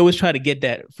you know, we always try to get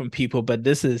that from people, but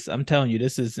this is, I'm telling you,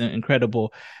 this is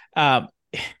incredible.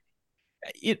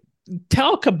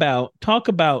 Talk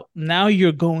about now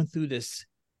you're going through this.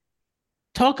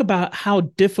 Talk about how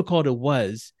difficult it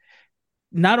was,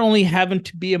 not only having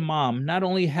to be a mom, not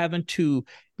only having to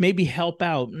maybe help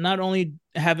out, not only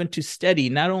having to study,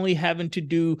 not only having to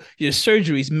do your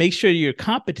surgeries, make sure you're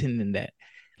competent in that.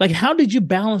 Like, how did you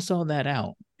balance all that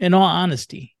out, in all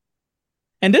honesty?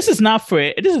 And this is not for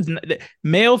it. This is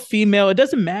male, female. It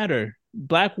doesn't matter.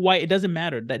 Black, white. It doesn't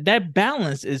matter. That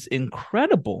balance is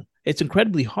incredible. It's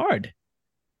incredibly hard.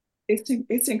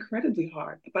 It's incredibly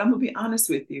hard. But I'm gonna be honest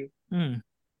with you.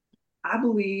 I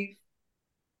believe,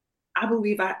 I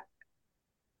believe I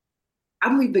I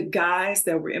believe the guys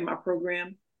that were in my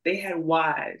program, they had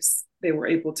wives. They were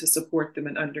able to support them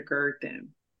and undergird them.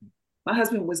 My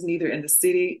husband was neither in the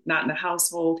city, not in the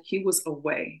household. He was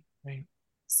away. Right.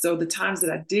 So the times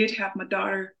that I did have my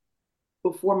daughter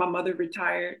before my mother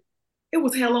retired, it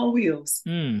was hell on wheels.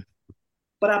 Mm.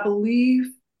 But I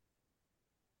believe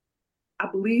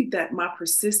that my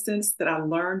persistence that I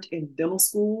learned in dental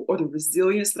school, or the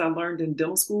resilience that I learned in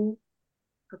dental school,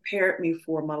 prepared me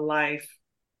for my life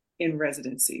in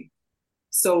residency.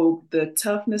 So the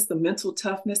toughness, the mental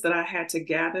toughness that I had to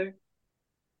gather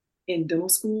in dental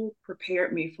school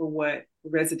prepared me for what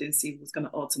residency was going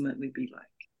to ultimately be like.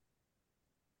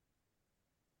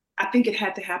 I think it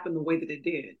had to happen the way that it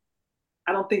did.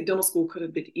 I don't think dental school could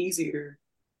have been easier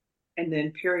and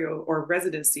then perio or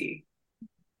residency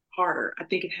harder. I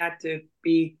think it had to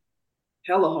be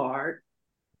hella hard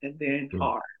and then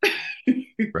hard.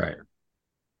 Right.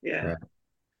 Yeah. Right.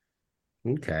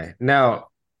 Okay. Now,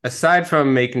 aside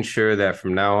from making sure that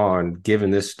from now on, given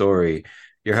this story,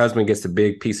 your husband gets a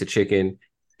big piece of chicken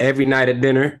every night at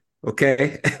dinner.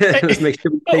 Okay. Let's make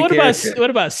sure we take care. What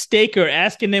about steak or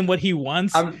asking him what he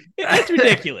wants? I'm, That's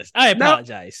ridiculous. I no,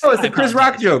 apologize. no, it's the Chris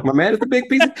Rock joke, my man. It's a big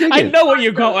piece of chicken. I know where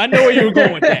you're going. I know where you were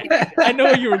going with that. I know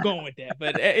where you were going with that.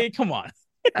 But come on.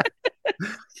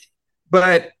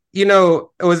 But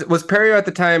was Perio at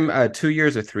the time 2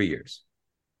 years or 3 years?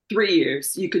 3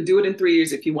 years. You could do it in 3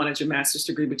 years if you wanted your master's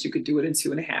degree, but you could do it in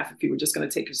 2.5 if you were just going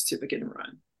to take your certificate and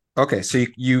run. Okay, so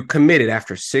you committed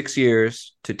after 6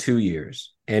 years to 2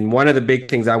 years. And one of the big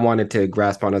things I wanted to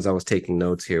grasp on as I was taking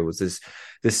notes here was this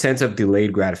sense of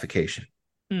delayed gratification,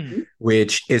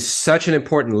 which is such an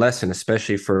important lesson,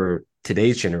 especially for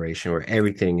today's generation where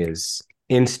everything is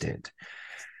instant.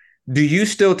 Do you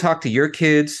still talk to your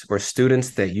kids or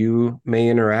students that you may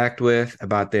interact with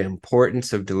about the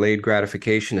importance of delayed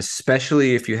gratification,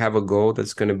 especially if you have a goal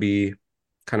that's going to be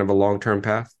kind of a long-term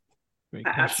path? I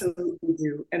absolutely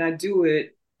do. And I do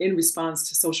it in response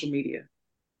to social media.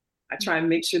 I try and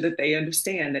make sure that they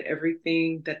understand that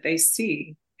everything that they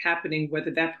see happening,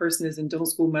 whether that person is in dental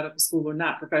school, medical school, or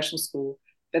not, professional school,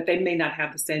 that they may not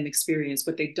have the same experience.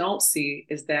 What they don't see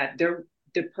is that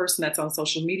the person that's on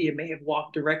social media may have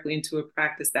walked directly into a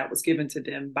practice that was given to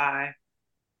them by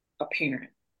a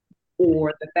parent,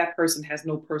 or that person has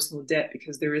no personal debt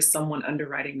because there is someone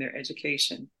underwriting their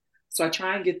education. So I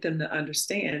try and get them to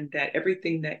understand that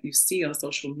everything that you see on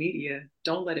social media,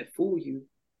 don't let it fool you.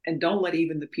 And don't let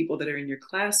even the people that are in your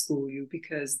class fool you,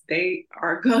 because they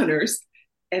are gunners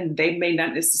and they may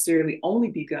not necessarily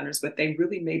only be gunners, but they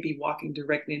really may be walking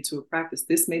directly into a practice.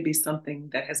 This may be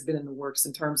something that has been in the works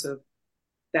in terms of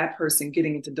that person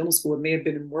getting into dental school. It may have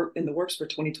been in the works for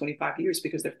 20, 25 years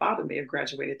because their father may have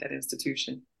graduated that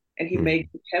institution and he may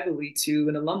give heavily to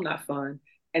an alumni fund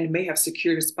and may have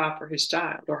secured a spot for his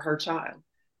child or her child.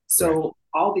 So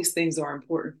all these things are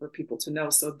important for people to know.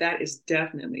 So that is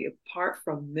definitely, apart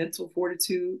from mental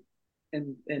fortitude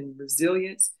and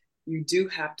resilience, you do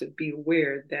have to be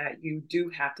aware that you do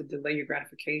have to delay your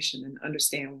gratification and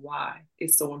understand why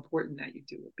it's so important that you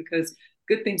do it, because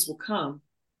good things will come.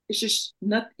 It's just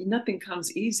nothing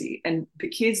comes easy. And the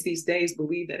kids these days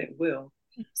believe that it will.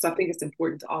 So I think it's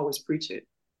important to always preach it.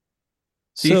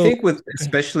 Do you think with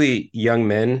especially young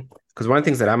men, because one of the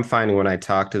things that I'm finding when I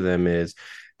talk to them is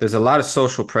there's a lot of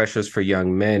social pressures for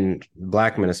young men,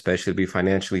 Black men especially, to be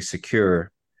financially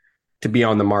secure, to be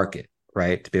on the market,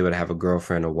 right? To be able to have a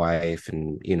girlfriend, a wife,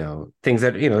 and, things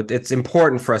that, it's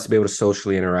important for us to be able to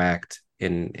socially interact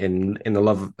in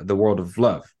the world of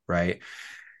love, right?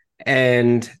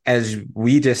 And as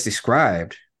we just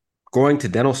described, going to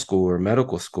dental school or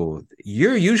medical school,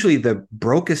 you're usually the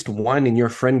brokest one in your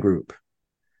friend group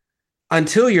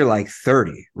until you're like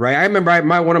 30, right? I remember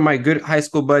one of my good high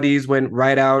school buddies went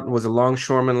right out and was a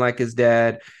longshoreman like his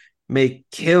dad,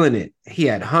 killing it. He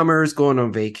had Hummers, going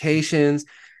on vacations,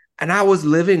 and I was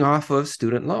living off of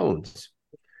student loans,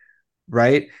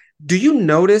 right? Do you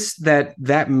notice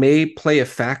that may play a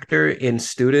factor in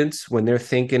students when they're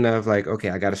thinking of like, okay,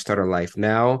 I got to start a life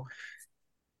now?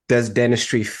 Does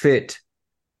dentistry fit,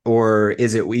 or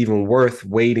is it even worth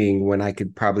waiting when I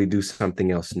could probably do something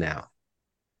else now?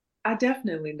 I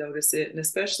definitely notice it, and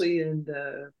especially in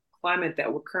the climate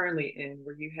that we're currently in,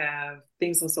 where you have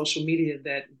things on social media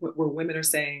where women are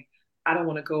saying, I don't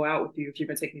want to go out with you if you're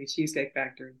going to take me to Cheesecake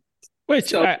Factory.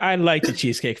 Which I like the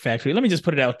Cheesecake Factory. Let me just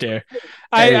put it out there.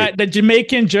 The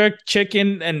Jamaican jerk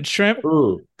chicken and shrimp.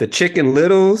 Ooh, the chicken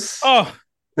littles. Oh,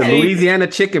 The See, Louisiana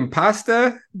chicken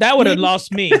pasta. that would have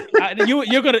lost me.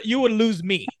 You would lose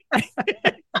me.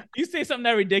 You say something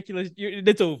that ridiculous,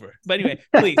 it's over. But anyway,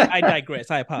 please, I digress.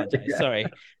 I apologize. Sorry,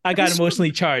 I got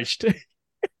emotionally charged.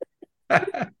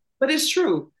 But it's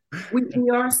true. We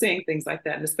are saying things like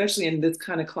that, and especially in this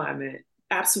kind of climate,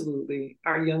 absolutely,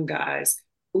 our young guys,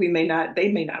 they may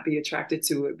not be attracted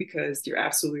to it because you're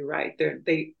absolutely right.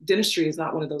 Dentistry is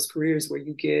not one of those careers where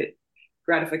you get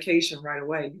gratification right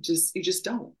away. You just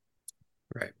don't.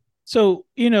 Right. So,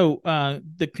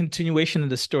 the continuation of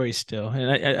the story still,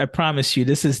 and I promise you,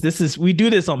 this is we do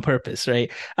this on purpose, right?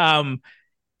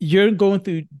 You're going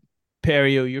through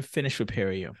perio, you're finished with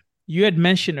perio. You had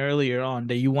mentioned earlier on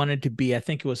that you wanted to be, I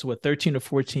think it was 13 or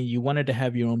 14, you wanted to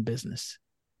have your own business.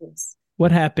 Yes.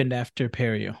 What happened after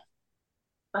perio?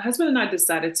 My husband and I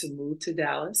decided to move to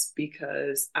Dallas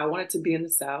because I wanted to be in the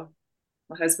South.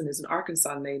 My husband is an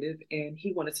Arkansas native and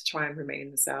he wanted to try and remain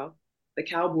in the South. The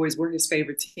Cowboys were his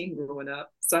favorite team growing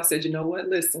up. So I said, you know what?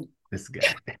 Listen. This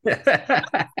guy. This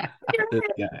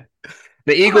guy.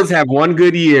 The Eagles have one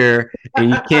good year and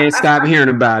you can't stop hearing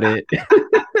about it.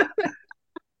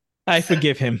 I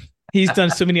forgive him. He's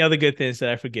done so many other good things that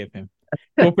I forgive him.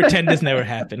 We'll pretend this never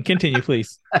happened. Continue,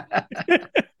 please.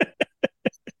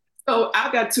 So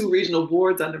I've got 2 regional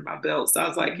boards under my belt. So I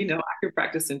was like, I can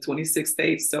practice in 26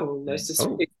 states. So let's just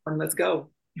pick one. Let's go.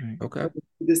 Okay.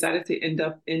 We decided to end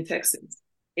up in Texas.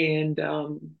 And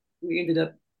we ended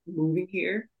up moving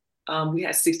here. We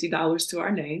had $60 to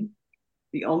our name.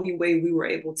 The only way we were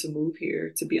able to move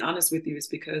here, to be honest with you, is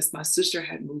because my sister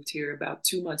had moved here about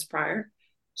 2 months prior.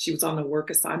 She was on a work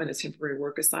assignment, a temporary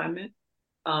work assignment.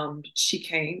 She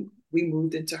came. We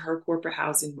moved into her corporate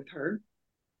housing with her.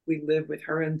 We lived with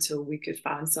her until we could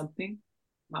find something.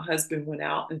 My husband went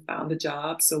out and found a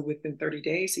job. So within 30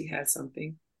 days, he had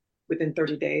something. Within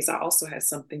 30 days, I also had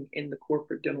something in the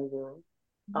corporate dental world.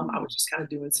 I was just kind of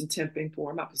doing some temping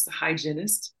for him. I was a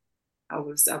hygienist. I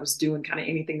was doing kind of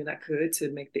anything that I could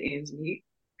to make the ends meet.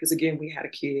 Because again, we had a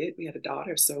kid, we had a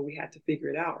daughter, so we had to figure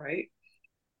it out, right?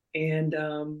 And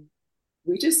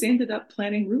we just ended up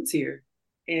planting roots here,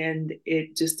 and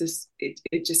it just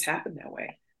happened that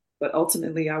way. But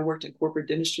ultimately, I worked in corporate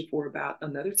dentistry for about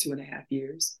another 2.5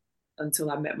 years until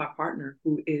I met my partner,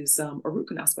 who is a root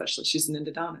canal specialist. She's an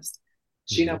endodontist.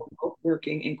 She and I were both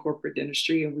working in corporate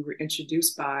dentistry, and we were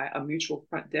introduced by a mutual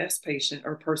front desk patient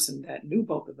or person that knew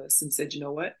both of us and said, you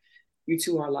know what? You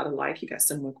two are a lot alike. You got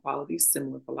similar qualities,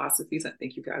 similar philosophies. I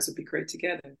think you guys would be great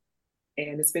together.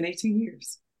 And it's been 18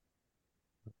 years.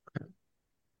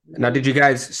 Now, did you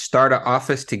guys start an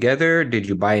office together? Did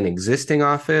you buy an existing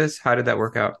office? How did that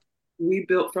work out? We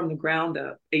built from the ground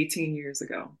up 18 years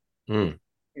ago in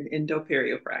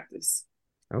endo-perio practice.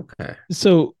 Okay.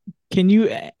 So can you,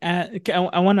 I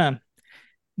want to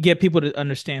get people to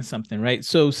understand something, right?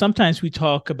 So sometimes we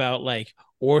talk about like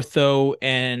ortho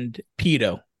and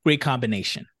pedo, great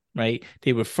combination, right?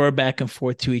 They refer back and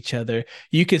forth to each other.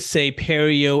 You could say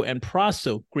perio and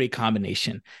proso, great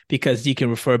combination, because you can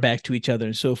refer back to each other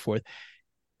and so forth.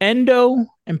 Endo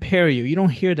and perio, you don't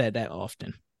hear that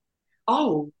often.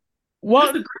 Oh, well,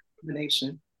 that's a great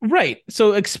combination. Right.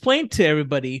 So explain to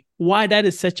everybody why that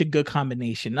is such a good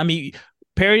combination. I mean,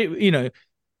 Dr.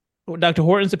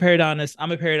 Horton's a periodontist.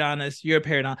 I'm a periodontist. You're a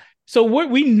periodontist. So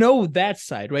we know that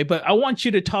side, right? But I want you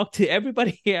to talk to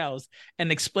everybody else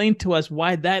and explain to us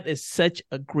why that is such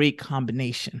a great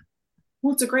combination.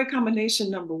 Well, it's a great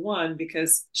combination, number one,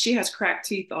 because she has cracked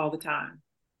teeth all the time.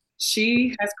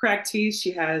 She has cracked teeth.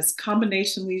 She has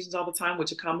combination lesions all the time,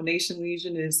 which a combination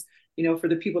lesion is, for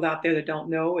the people out there that don't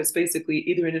know, it's basically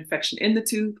either an infection in the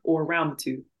tooth or around the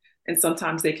tooth. And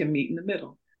sometimes they can meet in the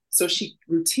middle. So she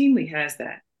routinely has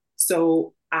that.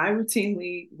 So I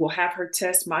routinely will have her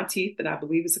test my teeth that I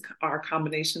believe are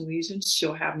combination lesions.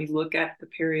 She'll have me look at the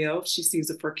perio. She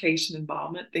sees a furcation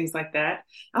involvement, things like that.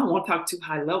 I don't want to talk too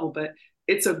high level, but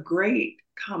it's a great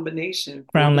combination.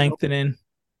 Crown lengthening.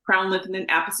 Crown lengthening,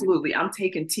 absolutely. I'm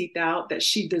taking teeth out that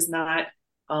she does not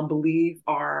believe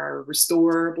are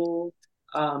restorable,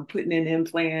 putting in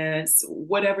implants,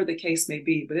 whatever the case may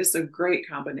be. But it's a great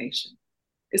combination.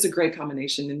 It's a great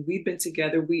combination. And we've been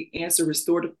together. We answer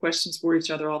restorative questions for each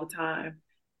other all the time.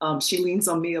 She leans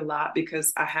on me a lot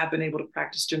because I have been able to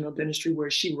practice general dentistry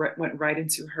where she went right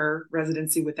into her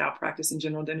residency without practicing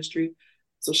general dentistry.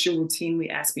 So she'll routinely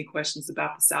ask me questions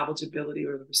about the salvageability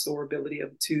or the restorability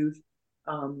of a tooth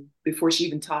before she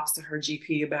even talks to her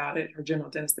GP about it, her general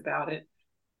dentist about it.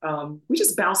 We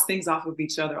just bounce things off of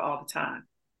each other all the time.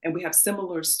 And we have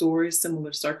similar stories,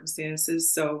 similar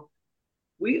circumstances. So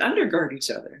we undergird each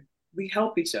other. We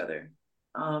help each other.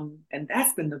 And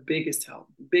that's been the biggest help,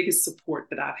 the biggest support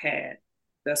that I've had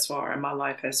thus far, and my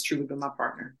life has truly been my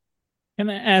partner. Can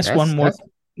I ask one That's more?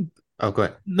 that's. Oh, go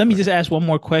ahead. Let Go me just ahead. ask one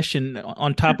more question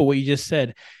on top of what you just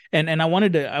said. And I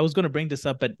was going to bring this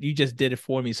up, but you just did it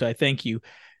for me. So I thank you.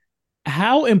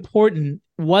 How important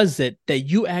was it that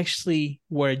you actually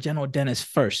were a general dentist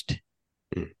first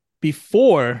Mm.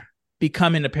 before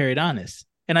becoming a periodontist?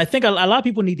 And I think a lot of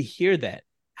people need to hear that.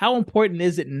 How important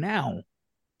is it now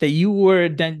that you were a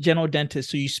general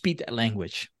dentist so you speak that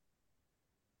language?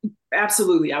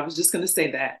 Absolutely. I was just going to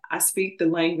say that. I speak the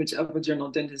language of a general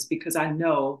dentist because I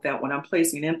know that when I'm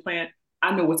placing an implant,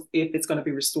 I know if it's going to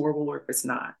be restorable or if it's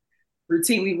not.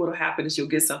 Routinely, what will happen is you'll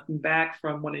get something back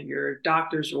from one of your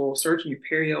doctors or surgeon, your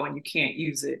perio, and you can't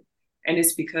use it. And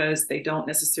it's because they don't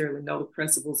necessarily know the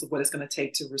principles of what it's going to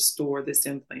take to restore this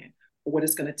implant or what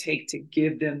it's going to take to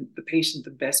give them the patient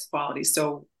the best quality.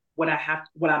 So what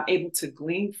I'm able to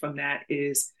glean from that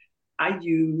is I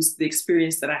use the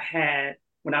experience that I had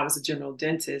when I was a general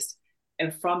dentist.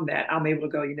 And from that, I'm able to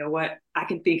go, you know what? I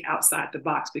can think outside the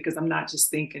box because I'm not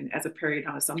just thinking as a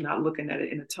periodontist, I'm not looking at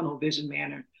it in a tunnel vision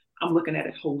manner. I'm looking at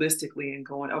it holistically and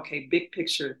going, okay, big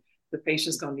picture, the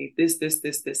patient's going to need this,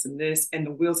 and this. And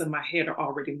the wheels in my head are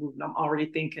already moving. I'm already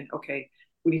thinking, okay,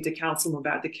 we need to counsel them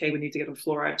about decay. We need to get them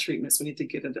fluoride treatments. We need to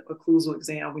get an occlusal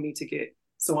exam. We need to get,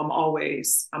 so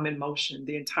I'm in motion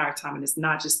the entire time. And it's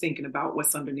not just thinking about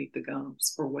what's underneath the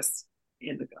gums or what's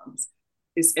in the gums.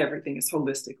 It's everything. It's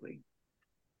holistically.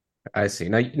 I see.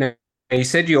 Now, you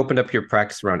said you opened up your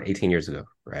practice around 18 years ago,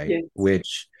 right? Yes.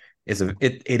 Which is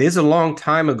it is a long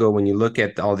time ago when you look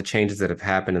at all the changes that have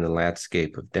happened in the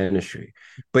landscape of dentistry.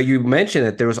 But you mentioned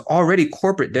that there was already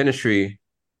corporate dentistry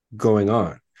going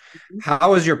on. Mm-hmm.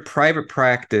 How has your private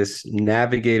practice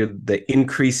navigated the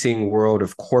increasing world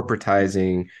of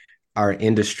corporatizing our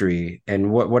industry,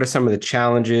 and what are some of the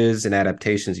challenges and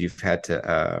adaptations you've had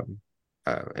to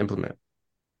implement?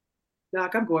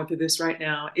 Doc, I'm going through this right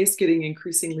now. It's getting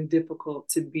increasingly difficult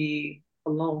to be a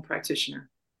lone practitioner.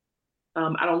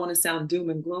 I don't want to sound doom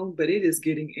and gloom, but it is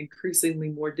getting increasingly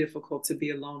more difficult to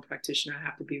be a lone practitioner. I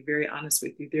have to be very honest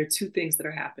with you. There are two things that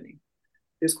are happening.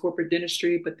 There's corporate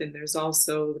dentistry, but then there's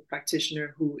also the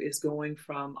practitioner who is going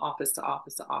from office to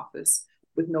office to office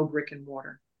with no brick and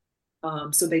mortar.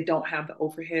 So they don't have the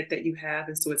overhead that you have.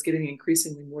 And so it's getting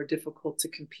increasingly more difficult to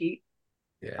compete.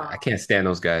 Yeah, Um, I can't stand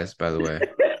those guys, by the way.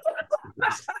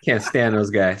 Can't stand those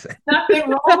guys. Nothing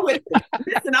wrong with it.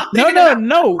 Listen, I'm No, thinking no, about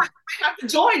no, I have to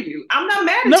join you. I'm not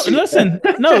mad no. at you. Listen,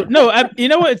 no, no. You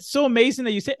know what? It's so amazing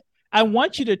that you said. I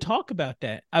want you to talk about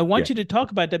that. I Yeah, want you to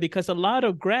talk about that because a lot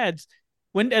of grads,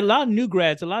 when a lot of new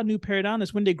grads, a lot of new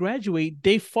periodontists, when they graduate,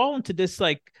 they fall into this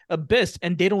like abyss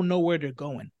and they don't know where they're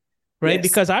going. Right. Yes.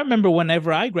 Because I remember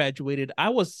whenever I graduated, I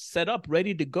was set up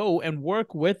ready to go and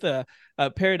work with a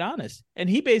periodontist. And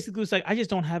he basically was like, I just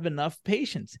don't have enough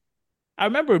patience. I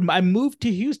remember I moved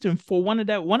to Houston for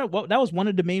that was one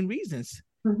of the main reasons.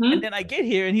 And Mm-hmm. then I get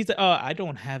here and he's like, "Oh, I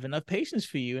don't have enough patience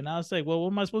for you." And I was like, "Well,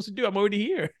 what am I supposed to do? I'm already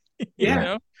here." you Yeah. right.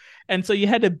 know? And so I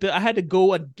had to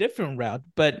go a different route.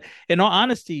 But in all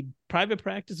honesty, private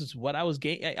practice is what I was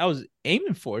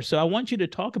aiming for. So I want you to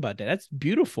talk about that. That's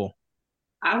beautiful.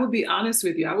 I would be honest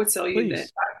with you. I would tell you that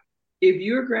Please. if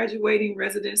you're graduating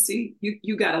residency,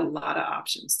 you got a lot of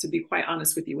options, to be quite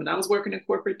honest with you. When I was working in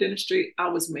corporate dentistry, I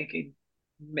was making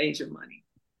major money,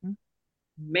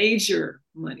 major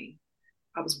money.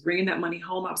 I was bringing that money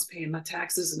home. I was paying my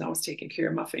taxes and I was taking care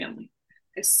of my family.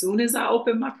 As soon as I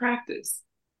opened my practice,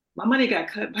 my money got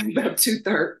cut by about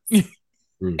 2/3.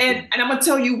 Mhm. And I'm going to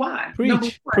tell you why.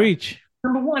 Preach, preach.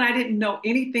 Number one, I didn't know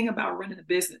anything about running a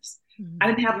business. I Mm-hmm.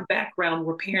 didn't have a background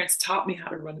where parents taught me how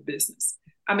to run a business.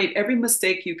 I made every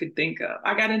mistake you could think of.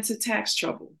 I got into tax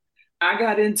trouble. I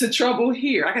got into trouble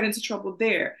here. I got into trouble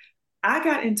there. I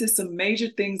got into some major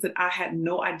things that I had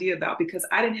no idea about because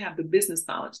I didn't have the business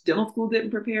knowledge. Dental school didn't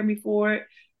prepare me for it.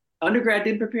 Undergrad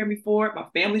didn't prepare me for it. My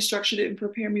family structure didn't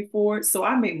prepare me for it. So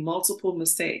I made multiple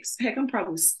mistakes. Heck, I'm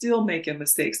probably still making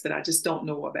mistakes that I just don't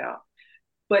know about.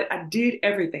 But I did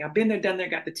everything. I've been there, done there,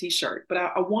 got the t-shirt. But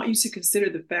I want you to consider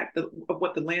the fact of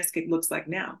what the landscape looks like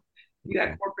now. You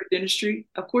got corporate dentistry.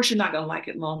 Of course, you're not going to like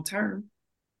it long term.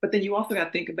 But then you also got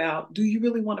to think about, do you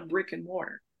really want a brick and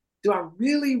mortar? Do I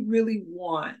really, really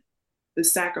want the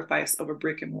sacrifice of a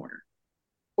brick and mortar?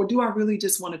 Or do I really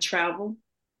just want to travel,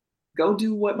 go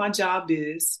do what my job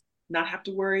is, not have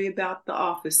to worry about the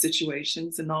office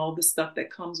situations and all the stuff that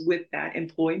comes with that,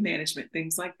 employee management,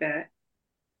 things like that,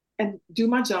 and do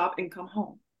my job and come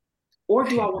home? Or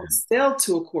do I want to sell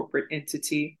to a corporate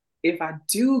entity if I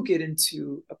do get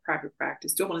into a private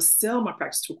practice? Do I want to sell my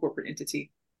practice to a corporate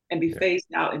entity and be Yeah. phased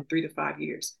out in 3 to 5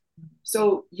 years?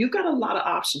 So you've got a lot of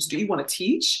options. Do you want to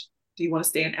teach? Do you want to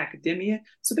stay in academia?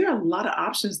 So there are a lot of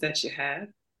options that you have,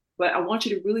 but I want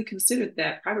you to really consider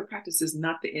that private practice is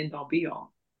not the end all be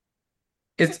all.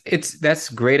 It's that's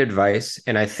great advice.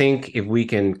 And I think if we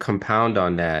can compound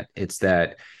on that, it's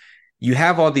that you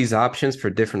have all these options for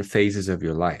different phases of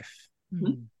your life.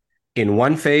 Mm-hmm. In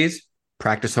one phase,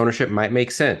 practice ownership might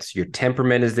make sense. Your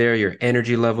temperament is there, your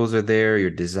energy levels are there, your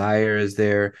desire is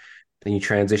there. Then you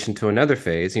transition to another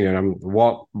phase. You know, and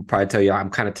Walt will probably tell you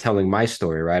I'm kind of telling my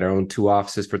story, right? I owned 2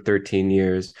 offices for 13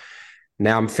 years.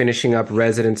 Now I'm finishing up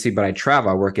residency, but I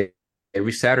travel. I work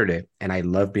every Saturday, and I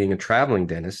love being a traveling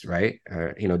dentist, right?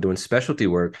 Doing specialty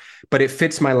work, but it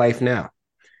fits my life now.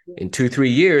 In 2, 3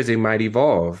 years, it might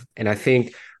evolve. And I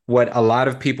think what a lot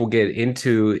of people get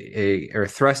into or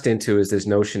thrust into is this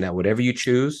notion that whatever you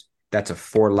choose, that's a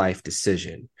for life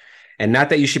decision. And not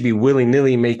that you should be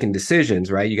willy-nilly making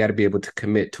decisions, right? You got to be able to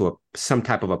commit to some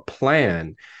type of a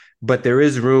plan, but there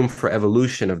is room for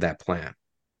evolution of that plan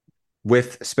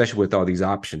especially with all these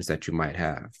options that you might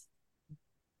have.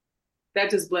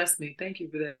 That just blessed me. Thank you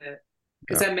for that.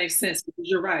 Because Yeah. that makes sense. Because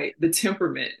you're right. The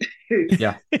temperament.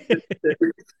 Yeah.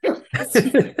 I'm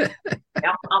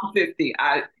 50.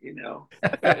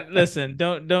 Listen,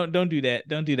 don't do that.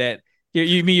 Don't do that.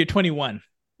 You mean you're 21.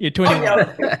 You're 21.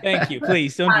 Oh, yeah. Thank you.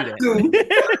 Please don't do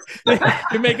that.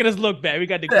 You're making us look bad. We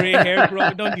got the gray hair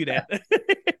growing. Don't do that.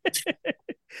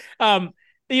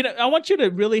 I want you to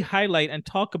really highlight and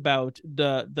talk about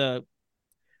the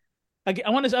I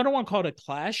don't want to call it a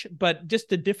clash, but just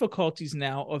the difficulties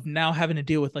of now having to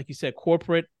deal with, like you said,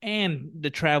 corporate and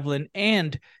the traveling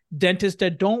and dentists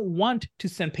that don't want to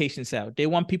send patients out. They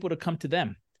want people to come to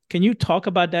them. Can you talk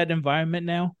about that environment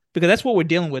now? Because that's what we're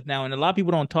dealing with now. And a lot of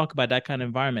people don't talk about that kind of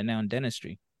environment now in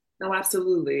dentistry. No,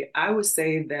 absolutely. I would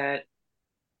say that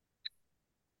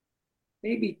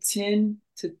maybe 10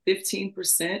 to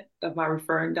 15% of my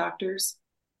referring doctors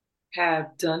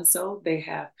have done so. They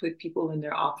have put people in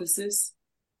their offices.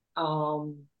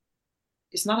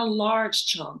 It's not a large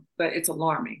chunk, but it's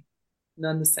alarming.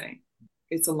 None the same.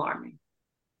 It's alarming.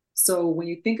 So when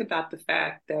you think about the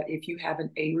fact that if you have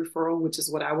an A referral, which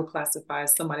is what I would classify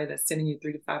as somebody that's sending you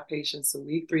 3 to 5 patients a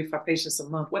week, 3 to 5 patients a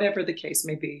month, whatever the case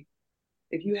may be,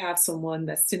 if you have someone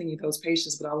that's sending you those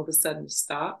patients, but all of a sudden it's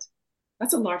stopped,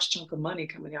 that's a large chunk of money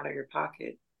coming out of your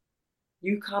pocket.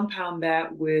 You compound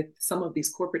that with some of these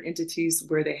corporate entities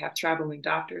where they have traveling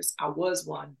doctors. I was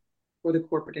one for the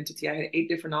corporate entity. I had 8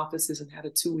 different offices and had a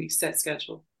 2-week set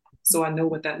schedule. So I know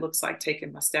what that looks like,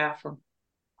 taking my staff from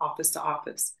office to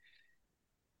office.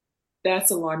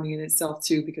 That's alarming in itself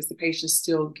too, because the patients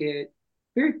still get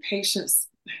very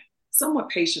somewhat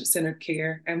patient-centered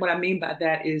care. And what I mean by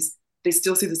that is they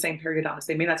still see the same periodontist.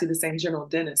 They may not see the same general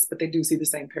dentist, but they do see the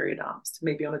same periodontist,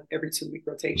 maybe on every 2-week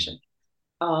rotation.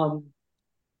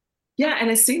 Yeah,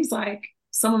 and it seems like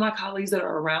some of my colleagues that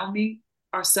are around me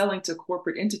are selling to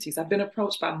corporate entities. I've been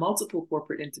approached by multiple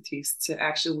corporate entities to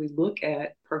actually look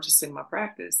at purchasing my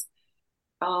practice.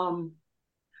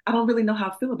 I don't really know how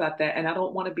I feel about that, and I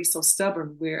don't want to be so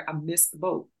stubborn where I miss the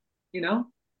boat, you know?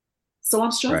 So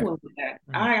I'm struggling with that.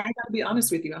 I got to be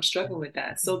honest with you. I'm struggling with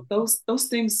that. So those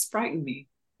things frighten me,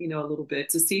 a little bit,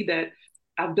 to see that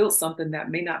I've built something that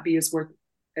may not be as worth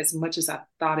as much as I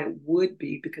thought it would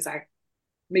be, because I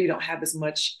maybe don't have as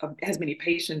many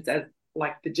patients as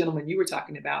like the gentleman you were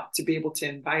talking about, to be able to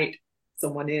invite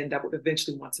someone in that would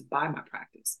eventually want to buy my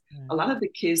practice. A lot of the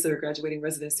kids that are graduating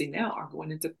residency now are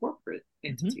going into corporate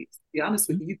entities. To be honest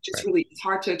with you, it's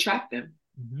hard to attract them.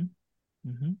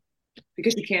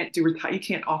 Because you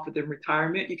can't offer them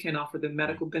retirement, you can't offer them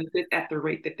medical benefit at the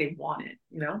rate that they want it,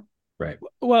 Right.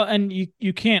 Well, and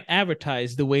you can't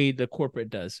advertise the way the corporate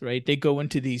does, right? They go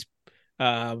into these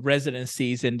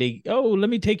residencies and let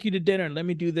me take you to dinner and let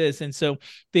me do this. And so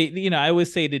I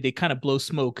always say that they kind of blow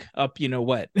smoke up,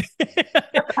 what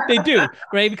they do,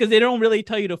 right? Because they don't really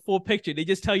tell you the full picture. They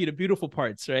just tell you the beautiful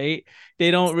parts, right?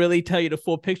 They don't really tell you the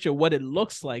full picture of what it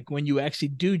looks like when you actually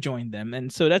do join them.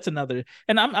 And so that's another,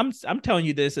 and I'm telling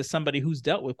you this as somebody who's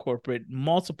dealt with corporate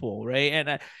multiple, right?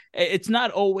 And it's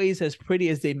not always as pretty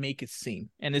as they make it seem.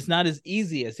 And it's not as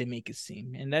easy as they make it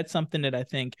seem. And that's something that I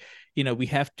think, we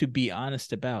have to be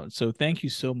honest about. So thank you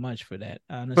so much for that.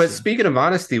 Honestly. But speaking of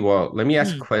honesty, Walt, let me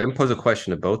pose a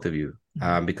question to both of you,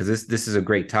 because this is a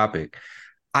great topic.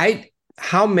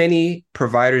 How many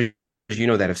providers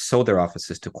that have sold their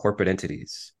offices to corporate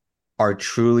entities are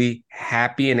truly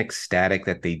happy and ecstatic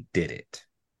that they did it?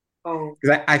 Oh,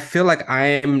 I feel like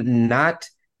I'm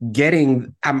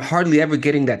hardly ever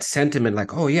getting that sentiment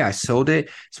like, oh yeah, I sold it.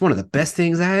 It's one of the best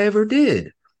things I ever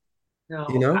did. No,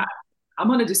 I'm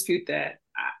going to dispute that.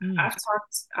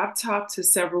 I've talked to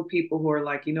several people who are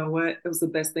like, you know what? It was the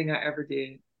best thing I ever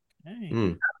did. Hey.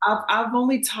 Mm. I've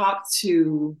only talked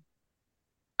to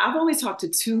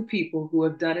two people who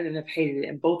have done it and have hated it,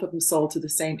 and both of them sold to the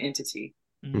same entity.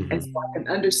 And Mhm. so I can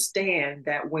Mm. understand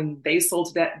that when they sold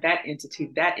to that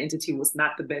entity was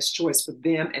not the best choice for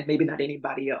them and maybe not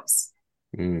anybody else.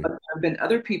 But Mm. there have been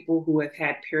other people who have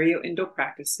had perio endo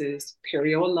practices,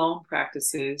 perio alone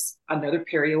practices, another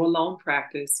perio alone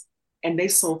practice, and they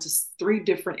sold to three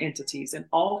different entities. And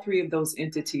all three of those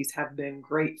entities have been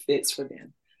great fits for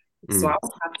them. So I Mm.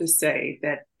 would have to say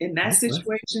that in that Okay.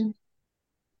 situation,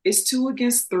 it's two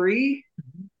against three,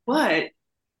 but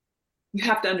you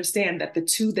have to understand that the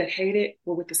two that hate it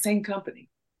were with the same company.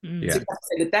 So Yeah. you Mm. have to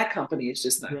say that that company is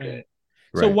just not good. Right.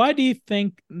 So Right. why do you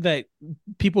think that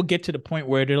people get to the point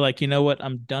where they're like, you know what,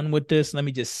 I'm done with this. Let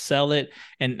me just sell it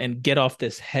and get off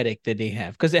this headache that they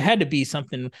have. Because it had to be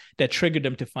something that triggered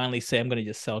them to finally say, I'm going to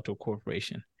just sell to a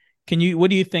corporation. What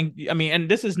do you think? I mean, and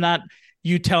this is not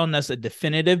you telling us a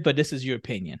definitive, but this is your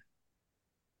opinion.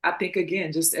 I think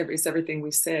again, it's everything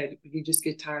we said. You just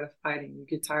get tired of fighting. You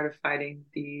get tired of fighting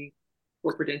the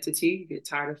corporate entity. You get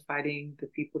tired of fighting the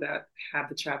people that have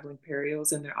the traveling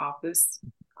perios in their office,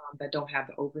 that don't have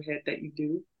the overhead that you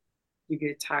do. You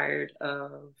get tired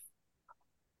of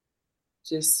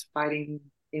just fighting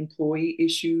employee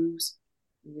issues.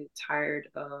 You get tired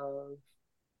of,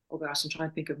 oh gosh, I'm trying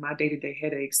to think of my day-to-day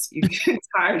headaches. You get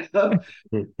tired of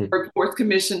Mhm. reports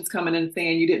commissions coming in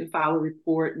saying you didn't file a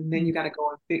report, and then Mm. you got to go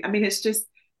and fix. I mean, it's just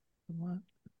What?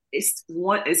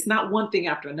 it's not one thing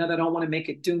after another. I don't want to make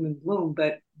it doom and gloom,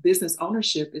 but business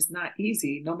ownership is not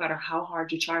easy. No matter how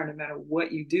hard you try, no matter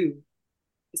what you do,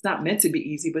 it's not meant to be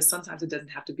easy, but sometimes it doesn't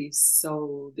have to be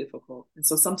so difficult. And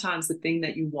so sometimes the thing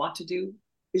that you want to do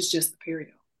is just the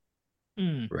period.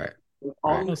 Mm. Right.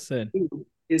 All Right. you Well said. have to do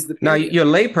is the Now, period. your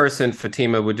layperson,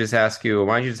 Fatima, would just ask you,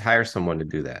 why don't you just hire someone to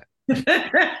do that?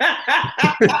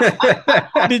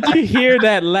 Did you hear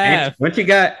that laugh? Once you Did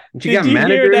got you hear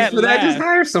managers that for that, just laugh?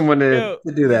 hire someone Yo,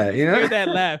 to do did that, you you hear know? that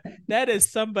laugh? That is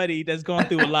somebody that's gone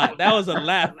through a lot. That was a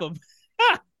laugh of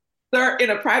Sir, in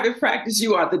a private practice,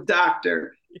 you are the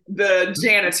doctor, the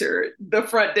janitor, the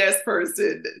front desk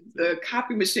person, the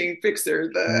copy machine fixer,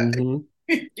 the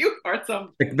Hmm. you are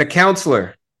some. The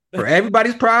counselor for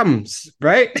everybody's problems,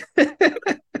 right?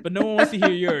 but no one wants to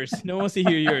hear yours. No one wants to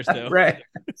hear yours though. Right.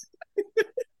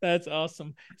 That's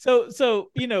awesome. So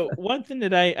one thing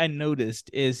that I noticed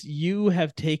is you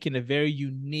have taken a very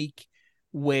unique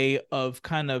way of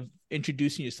kind of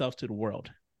introducing yourself to the world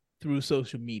through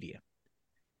social media.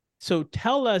 So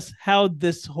tell us how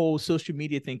this whole social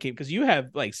media thing came, because you have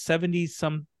like 70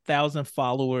 some thousand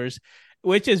followers,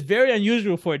 which is very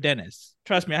unusual for a dentist.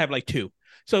 Trust me, I have like two.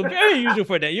 So very unusual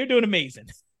for that. You're doing amazing.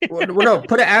 Well, no,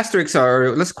 put an asterisk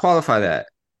or let's qualify that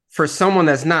for someone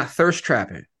that's not thirst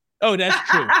trapping. Oh, that's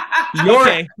true. You're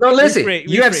Okay. no, listen,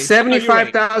 you have Rephrase. No, you're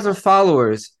right. 75,000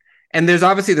 followers, and there's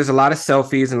a lot of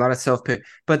selfies and a lot of self pic,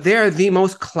 but they are the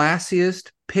most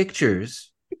classiest pictures.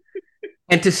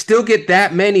 And to still get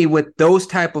that many with those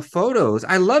type of photos,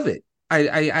 I love it.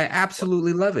 I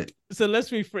absolutely love it. So let's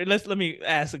rephrase. Let me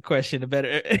ask a question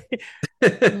better.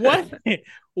 what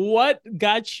what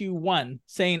got you one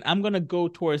saying I'm gonna go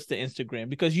towards the Instagram,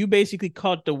 because you basically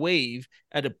caught the wave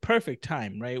at a perfect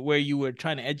time, right? Where you were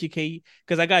trying to educate,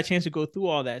 because I got a chance to go through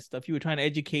all that stuff. You were trying to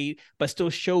educate, but still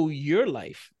show your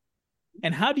life.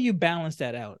 And how do you balance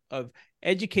that out of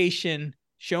education,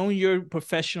 showing your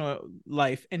professional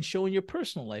life, and showing your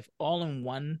personal life all in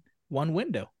one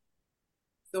window?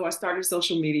 So I started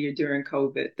social media during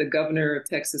COVID. The governor of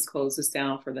Texas closed us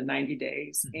down for the 90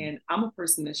 days. Mm-hmm. And I'm a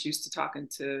person that's used to talking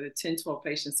to 10, 12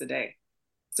 patients a day.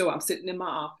 So I'm sitting in my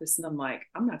office and I'm like,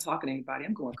 I'm not talking to anybody.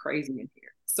 I'm going crazy in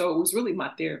here. So it was really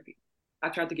my therapy. I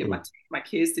tried to get Mm. my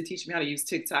kids to teach me how to use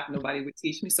TikTok. Nobody would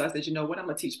teach me. So I said, you know what? I'm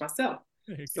going to teach myself.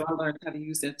 There you So go. I learned how to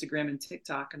use Instagram and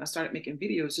TikTok. And I started making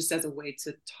videos just as a way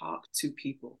to talk to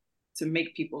people, to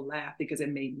make people laugh, because it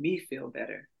made me feel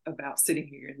better about sitting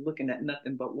here and looking at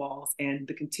nothing but walls and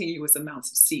the continuous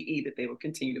amounts of CE that they would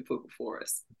continue to put before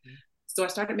us. Mm-hmm. So I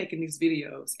started making these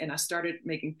videos, and I started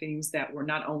making things that were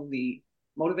not only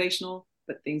motivational,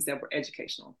 but things that were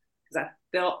educational, because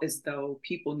I felt as though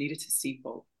people needed to see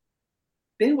both.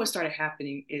 Then what started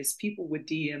happening is people would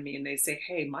DM me and they say,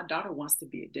 hey, my daughter wants to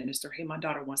be a dentist, or hey, my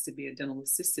daughter wants to be a dental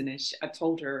assistant. And I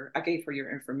told her, I gave her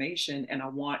your information and I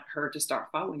want her to start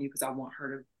following you because I want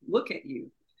her to look at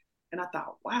you. And I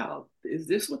thought, wow, is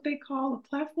this what they call a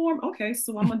platform? Okay,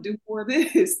 so I'm gonna do more of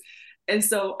this. And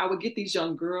so I would get these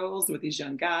young girls or these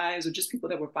young guys or just people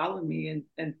that were following me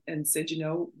and said, you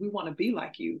know, we want to be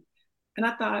like you. And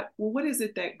I thought, well, what is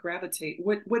it that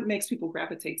what makes people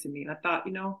gravitate to me? And I thought,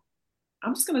 you know,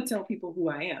 I'm just going to tell people who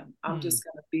I am. I'm Mm. just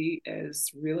going to be as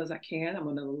real as I can. I'm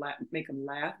going to make them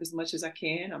laugh as much as I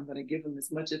can. I'm going to give them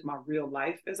as much of my real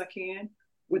life as I can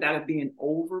without it being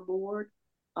overboard.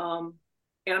 Um,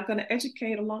 and I'm going to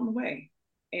educate along the way.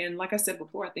 And like I said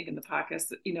before, I think in the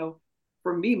podcast,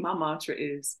 for me, my mantra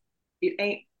is it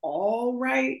ain't all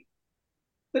right,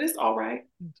 but it's all right.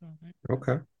 It's all right.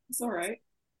 Okay. It's all right.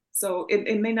 So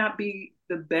it may not be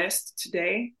the best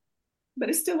today, but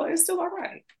it's still all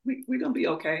right. We're gonna be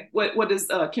okay. What does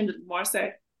Kendrick Lamar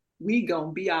say? We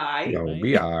gonna be all right. You'll Right.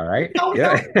 be all right. No, we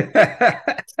Yeah.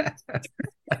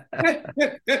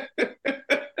 don't.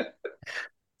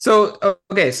 So,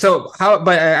 okay. So how,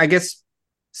 but I guess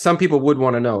some people would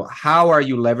want to know, how are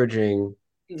you leveraging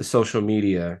the social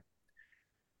media,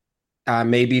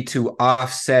 maybe to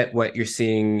offset what you're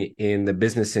seeing in the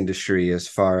business industry as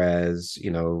far as,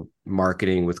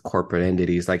 marketing with corporate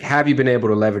entities? Like, have you been able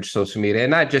to leverage social media,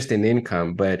 and not just in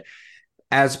income, but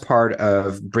as part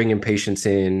of bringing patients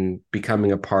in,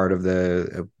 becoming a part of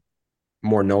the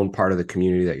more known part of the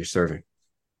community that you're serving?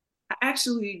 I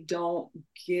actually don't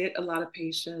get a lot of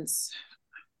patients.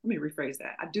 Let me rephrase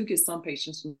that. I do get some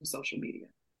patients from social media,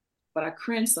 but I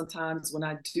cringe sometimes when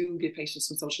I do get patients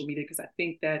from social media because I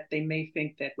think that they may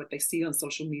think that what they see on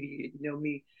social media,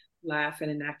 me laughing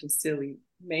and acting silly,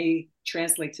 may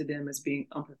translate to them as being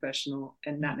unprofessional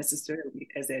and not necessarily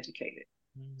as educated.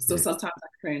 So Mm. sometimes I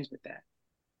cringe with that.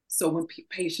 So when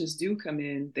patients do come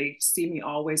in, they see me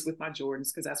always with my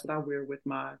Jordans because that's what I wear with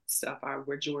my stuff. I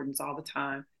wear Jordans all the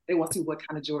time. They want to see what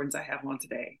kind of Jordans I have on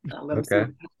today. And I let them see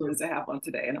Okay. what kind of Jordans I have on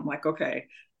today. And I'm like, okay,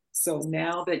 so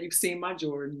now that you've seen my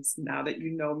Jordans, now that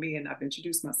you know me and I've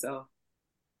introduced myself,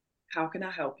 how can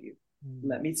I help you? Mm.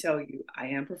 Let me tell you, I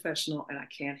am professional and I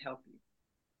can help you.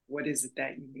 What is it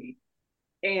that you need?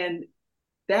 And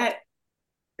that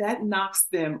that knocks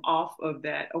them off of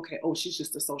that. Okay, oh, she's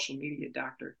just a social media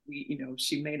doctor.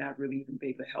 She may not really even be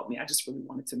able to help me. I just really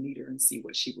wanted to meet her and see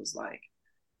what she was like.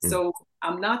 Mm. So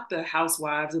I'm not the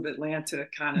Housewives of Atlanta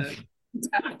kind of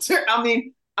doctor. I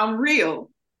mean, I'm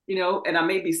real, and I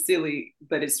may be silly,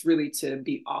 but it's really to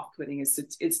be off-putting.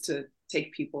 It's to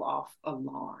take people off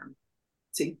alarm,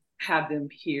 to have them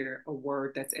hear a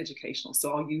word that's educational.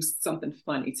 So I'll use something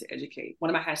funny to educate.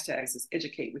 One of my hashtags is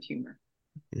educate with humor.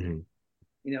 Mhm.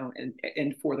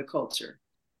 And for the culture.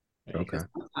 Okay. Because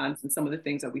sometimes in some of the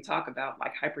things that we talk about,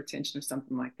 like hypertension or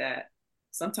something like that,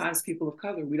 sometimes people of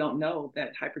color, we don't know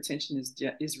that hypertension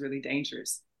is really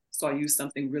dangerous. So I use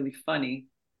something really funny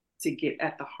to get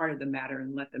at the heart of the matter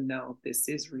and let them know this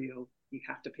is real. You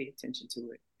have to pay attention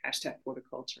to it. Hashtag for the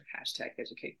culture. Hashtag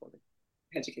educate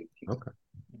the people. Okay.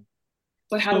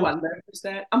 But how do I So leverage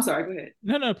that? I'm sorry. Go ahead.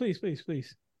 no, please, please,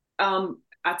 please. I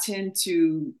tend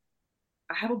to.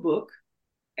 I have a book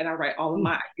and I write all of Ooh.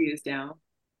 my ideas down.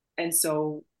 And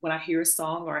so when I hear a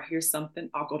song or I hear something,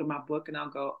 I'll go to my book and I'll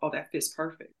go, oh, that fits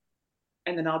perfect.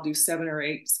 And then I'll do 7 or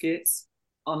 8 skits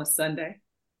on a Sunday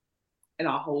and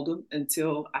I'll hold them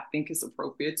until I think it's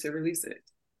appropriate to release it.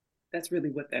 That's really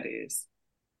what that is.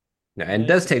 Yeah, and it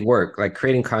That does take work, like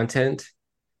creating content.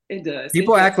 It does.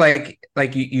 People It does. act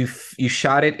like you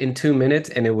shot it in 2 minutes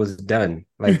and it was done.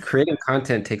 Like, creating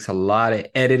content takes a lot of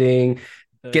editing,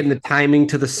 getting does. the timing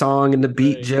to the song and the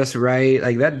beat Right. just right.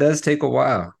 Like, that does take a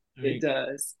while. It Right.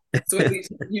 does. So at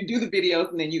least you do the videos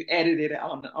and then you edit it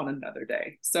on another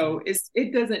day. So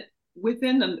it doesn't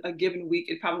within a given week,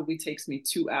 it probably takes me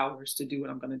 2 hours to do what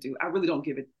I'm going to do. I really don't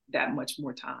give it that much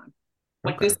more time.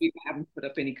 Like Okay. this week, I haven't put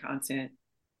up any content,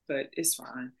 but it's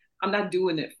fine. I'm not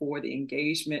doing it for the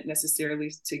engagement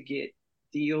necessarily to get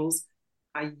deals.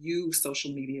 I use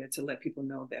social media to let people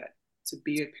know that to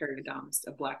be a periodontist,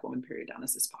 a Black woman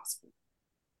periodontist is possible.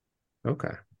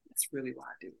 Okay. That's really why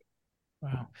I do it.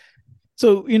 Wow.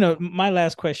 So, my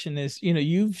last question is,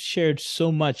 you've shared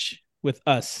so much with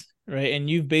us, right? And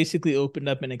you've basically opened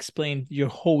up and explained your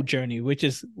whole journey, which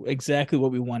is exactly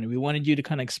what we wanted. We wanted you to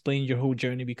kind of explain your whole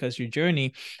journey because your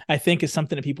journey, I think, is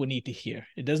something that people need to hear.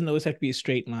 It doesn't always have to be a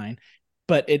straight line,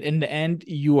 but in the end,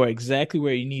 you are exactly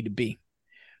where you need to be.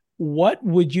 What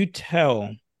would you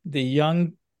tell the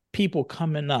young people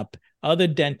coming up, other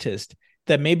dentists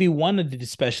that maybe wanted to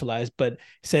specialize, but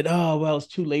said, oh, well, it's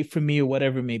too late for me or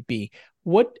whatever it may be?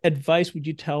 What advice would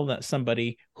you tell that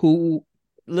somebody who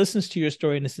listens to your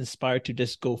story and is inspired to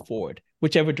just go forward,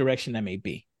 whichever direction that may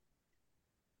be?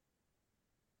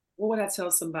 What would I tell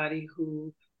somebody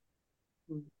who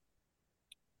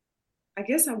I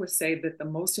guess I would say that the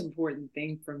most important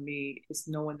thing for me is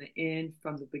knowing the end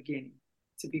from the beginning.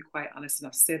 To be quite honest, and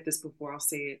I've said this before, I'll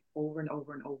say it over and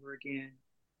over and over again.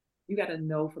 You got to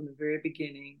know from the very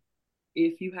beginning,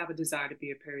 if you have a desire to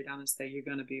be a periodontist, that you're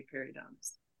going to be a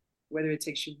periodontist. whether it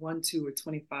takes you 1, 2, or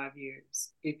 25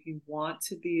 years, if you want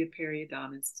to be a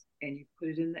periodontist and you put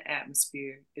it in the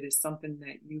atmosphere, it is something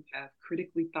that you have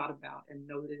critically thought about and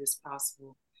know that it is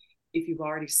possible. If you've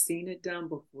already seen it done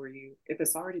before you, if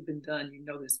it's already been done, you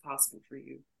know that it's possible for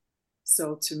you.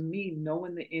 So to me,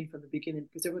 knowing the end from the beginning,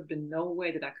 because there would have been no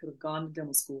way that I could have gone to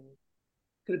dental school,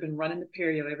 could have been running the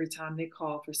perio every time they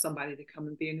called for somebody to come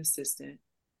and be an assistant,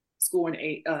 scoring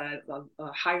a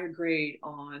higher grade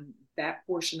on that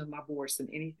portion of my boards than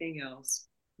anything else,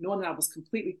 knowing that I was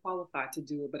completely qualified to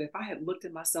do it. But if I had looked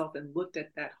at myself and looked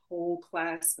at that whole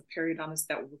class of periodontists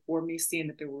that were before me, seeing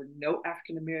that there were no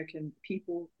African-American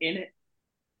people in it,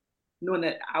 knowing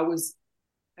that I was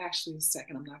actually a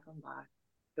second, I'm not going to lie.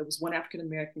 There was one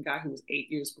African-American guy who was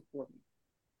 8 years before me,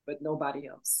 but nobody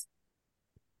else.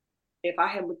 If I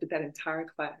had looked at that entire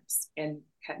class and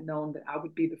had known that I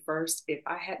would be the first, if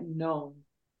I had known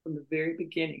from the very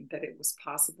beginning that it was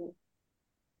possible,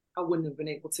 I wouldn't have been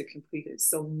able to complete it.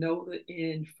 So know the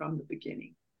end from the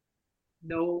beginning.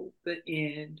 Know the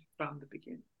end from the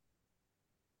beginning.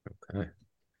 Okay.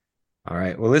 All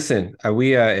right. Well, listen,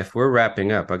 if we're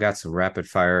wrapping up, I got some rapid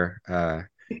fire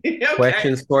Okay.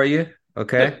 questions for you.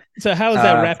 Okay. So how is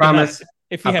that wrapping promise, up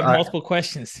if you have multiple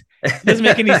questions? It doesn't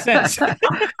make any sense.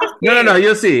 No.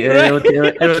 You'll see. It'll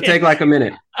Okay. take like a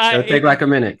minute. It'll take like a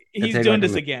minute. He's doing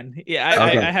this again. Yeah,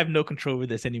 Okay. I have no control over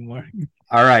this anymore.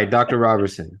 All right, Dr.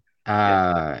 Robertson.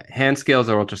 Hand scales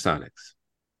or ultrasonics?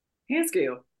 Hand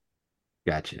scale.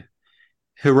 Gotcha.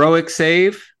 Heroic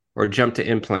save or jump to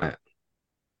implant?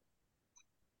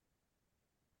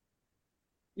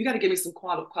 You got to give me some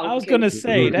qualifications. I was going to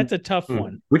say, that's a tough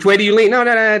one. Which way do you lean?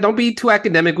 No. Don't be too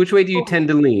academic. Which way do you tend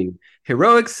to lean?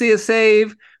 Heroic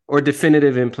save or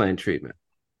definitive implant treatment?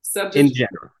 In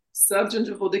general.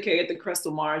 Subgingival decay at the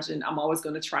crestal margin. I'm always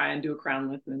going to try and do a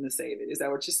crown lifting to save it. Is that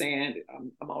what you're saying?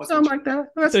 I'm always something like that.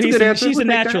 That's so a good answer. She's a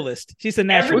naturalist. She's a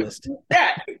naturalist.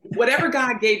 Whatever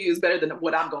God gave you is better than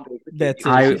what I'm going to do. That's it.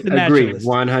 I agree.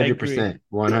 100%.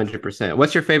 100%.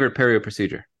 What's your favorite perio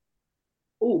procedure?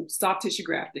 Oh, soft tissue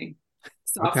grafting.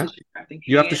 Tissue grafting.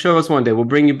 You have to show us one day. We'll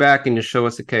bring you back and you show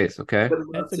us a case. Okay.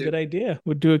 That's a good idea.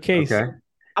 We'll do a case. Okay.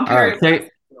 I'm perio.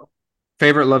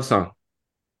 Favorite love song?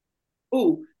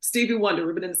 Oh, Stevie Wonder,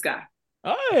 Ribbon in the Sky.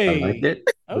 Hey. I liked it.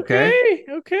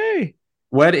 Okay.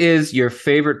 What is your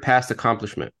favorite past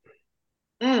accomplishment?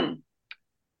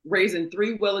 Raising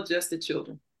 3 well-adjusted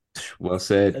children. Well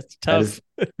said. That's tough.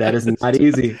 That is not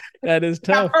easy. That is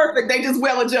tough. Not perfect. They just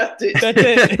well-adjusted. That's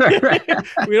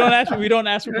it. we don't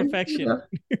ask for perfection.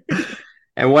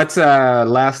 And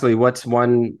lastly, what's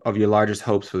one of your largest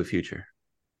hopes for the future?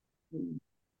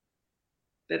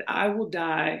 That I will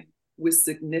die with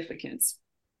significance,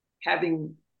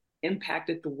 having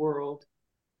impacted the world,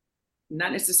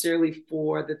 not necessarily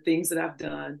for the things that I've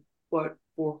done, but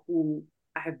for who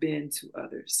I have been to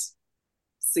others.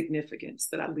 Significance,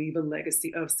 that I leave a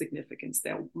legacy of significance,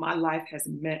 that my life has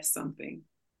meant something,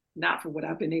 not for what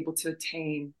I've been able to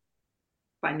attain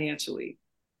financially,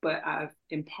 but I've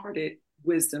imparted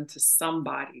wisdom to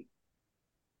somebody.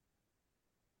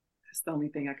 That's the only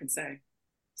thing I can say.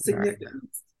 Significance.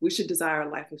 Right. We should desire a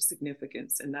life of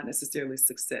significance and not necessarily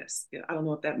success. I don't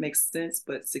know if that makes sense,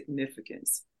 but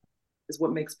significance is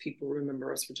what makes people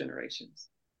remember us for generations.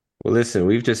 Well, listen,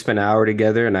 we've just spent an hour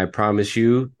together, and I promise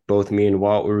you, both me and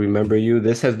Walt will remember you.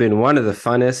 This has been one of the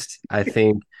funnest, I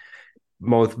think,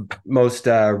 most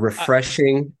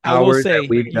refreshing hours that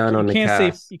we've done on the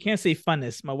cast. You can't say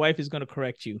funnest. My wife is going to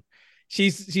correct you.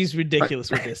 She's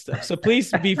ridiculous with this stuff. So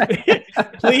please please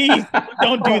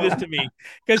don't do this to me,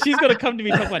 because she's gonna come to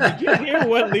me talking about, did you hear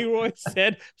what Leroy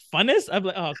said? Funnest? I'm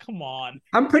like, oh, come on.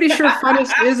 I'm pretty sure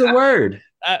funnest is a word.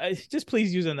 Just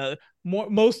please use another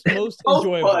most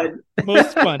enjoyable,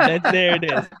 most fun. There it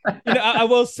is. I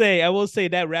will say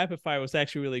that rapid fire was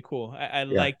actually really cool. I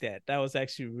like that. That was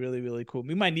actually really, really cool.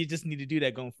 We might just need to do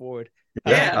that going forward.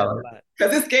 Yeah,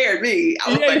 because it scared me.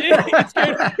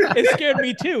 It scared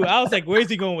me too. I was like, "Where's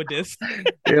he going with this?"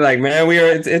 You're like, "Man,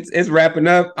 it's wrapping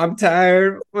up. I'm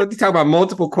tired." What, you talk about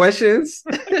multiple questions?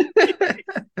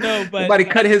 No, but somebody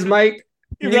cut his mic.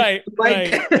 Right.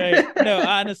 No,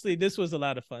 honestly, this was a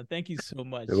lot of fun. Thank you so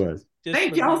much. It was.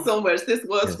 Thank y'all so much. This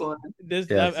was fun.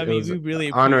 We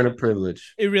really honor and a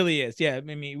privilege. It really is. Yeah, I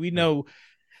mean, we know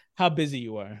how busy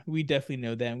you are. We definitely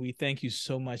know that. And we thank you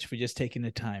so much for just taking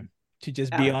the time to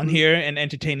just be on here and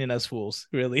entertaining us fools.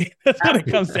 Really, that's what it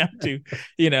comes down to.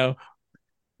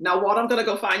 Now, Walt, I'm gonna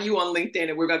go find you on LinkedIn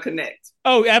and we're gonna connect.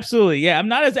 Oh, absolutely. Yeah, I'm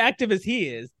not as active as he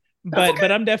is.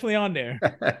 But I'm definitely on there,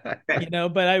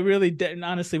 but I really,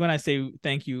 honestly, when I say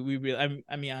thank you,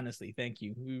 honestly, thank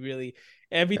you. We really,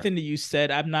 everything that you said,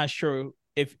 I'm not sure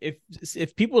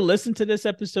if people listen to this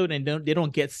episode and they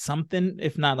don't get something,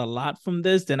 if not a lot from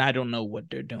this, then I don't know what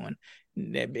they're doing.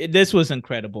 This was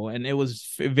incredible, and it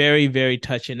was very, very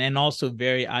touching, and also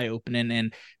very eye-opening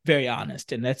and very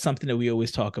honest. And that's something that we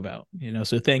always talk about,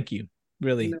 so thank you.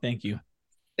 Really, thank you.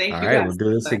 Thank All you right, guys. we'll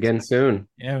do this again soon.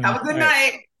 Yeah, have a good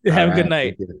night. Have a good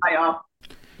night. Bye, y'all.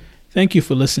 Thank you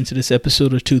for listening to this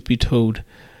episode of Truth Be Told.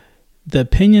 The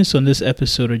opinions on this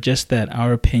episode are just that,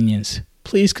 our opinions.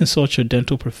 Please consult your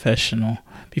dental professional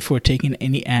before taking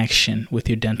any action with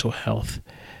your dental health.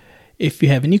 If you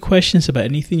have any questions about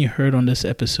anything you heard on this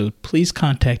episode, please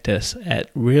contact us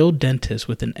at Real Dentist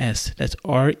with an S. That's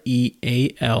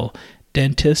REAL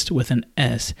Dentist with an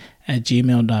S at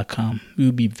gmail.com. We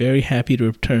would be very happy to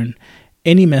return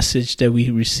any message that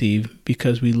we receive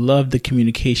because we love the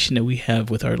communication that we have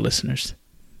with our listeners.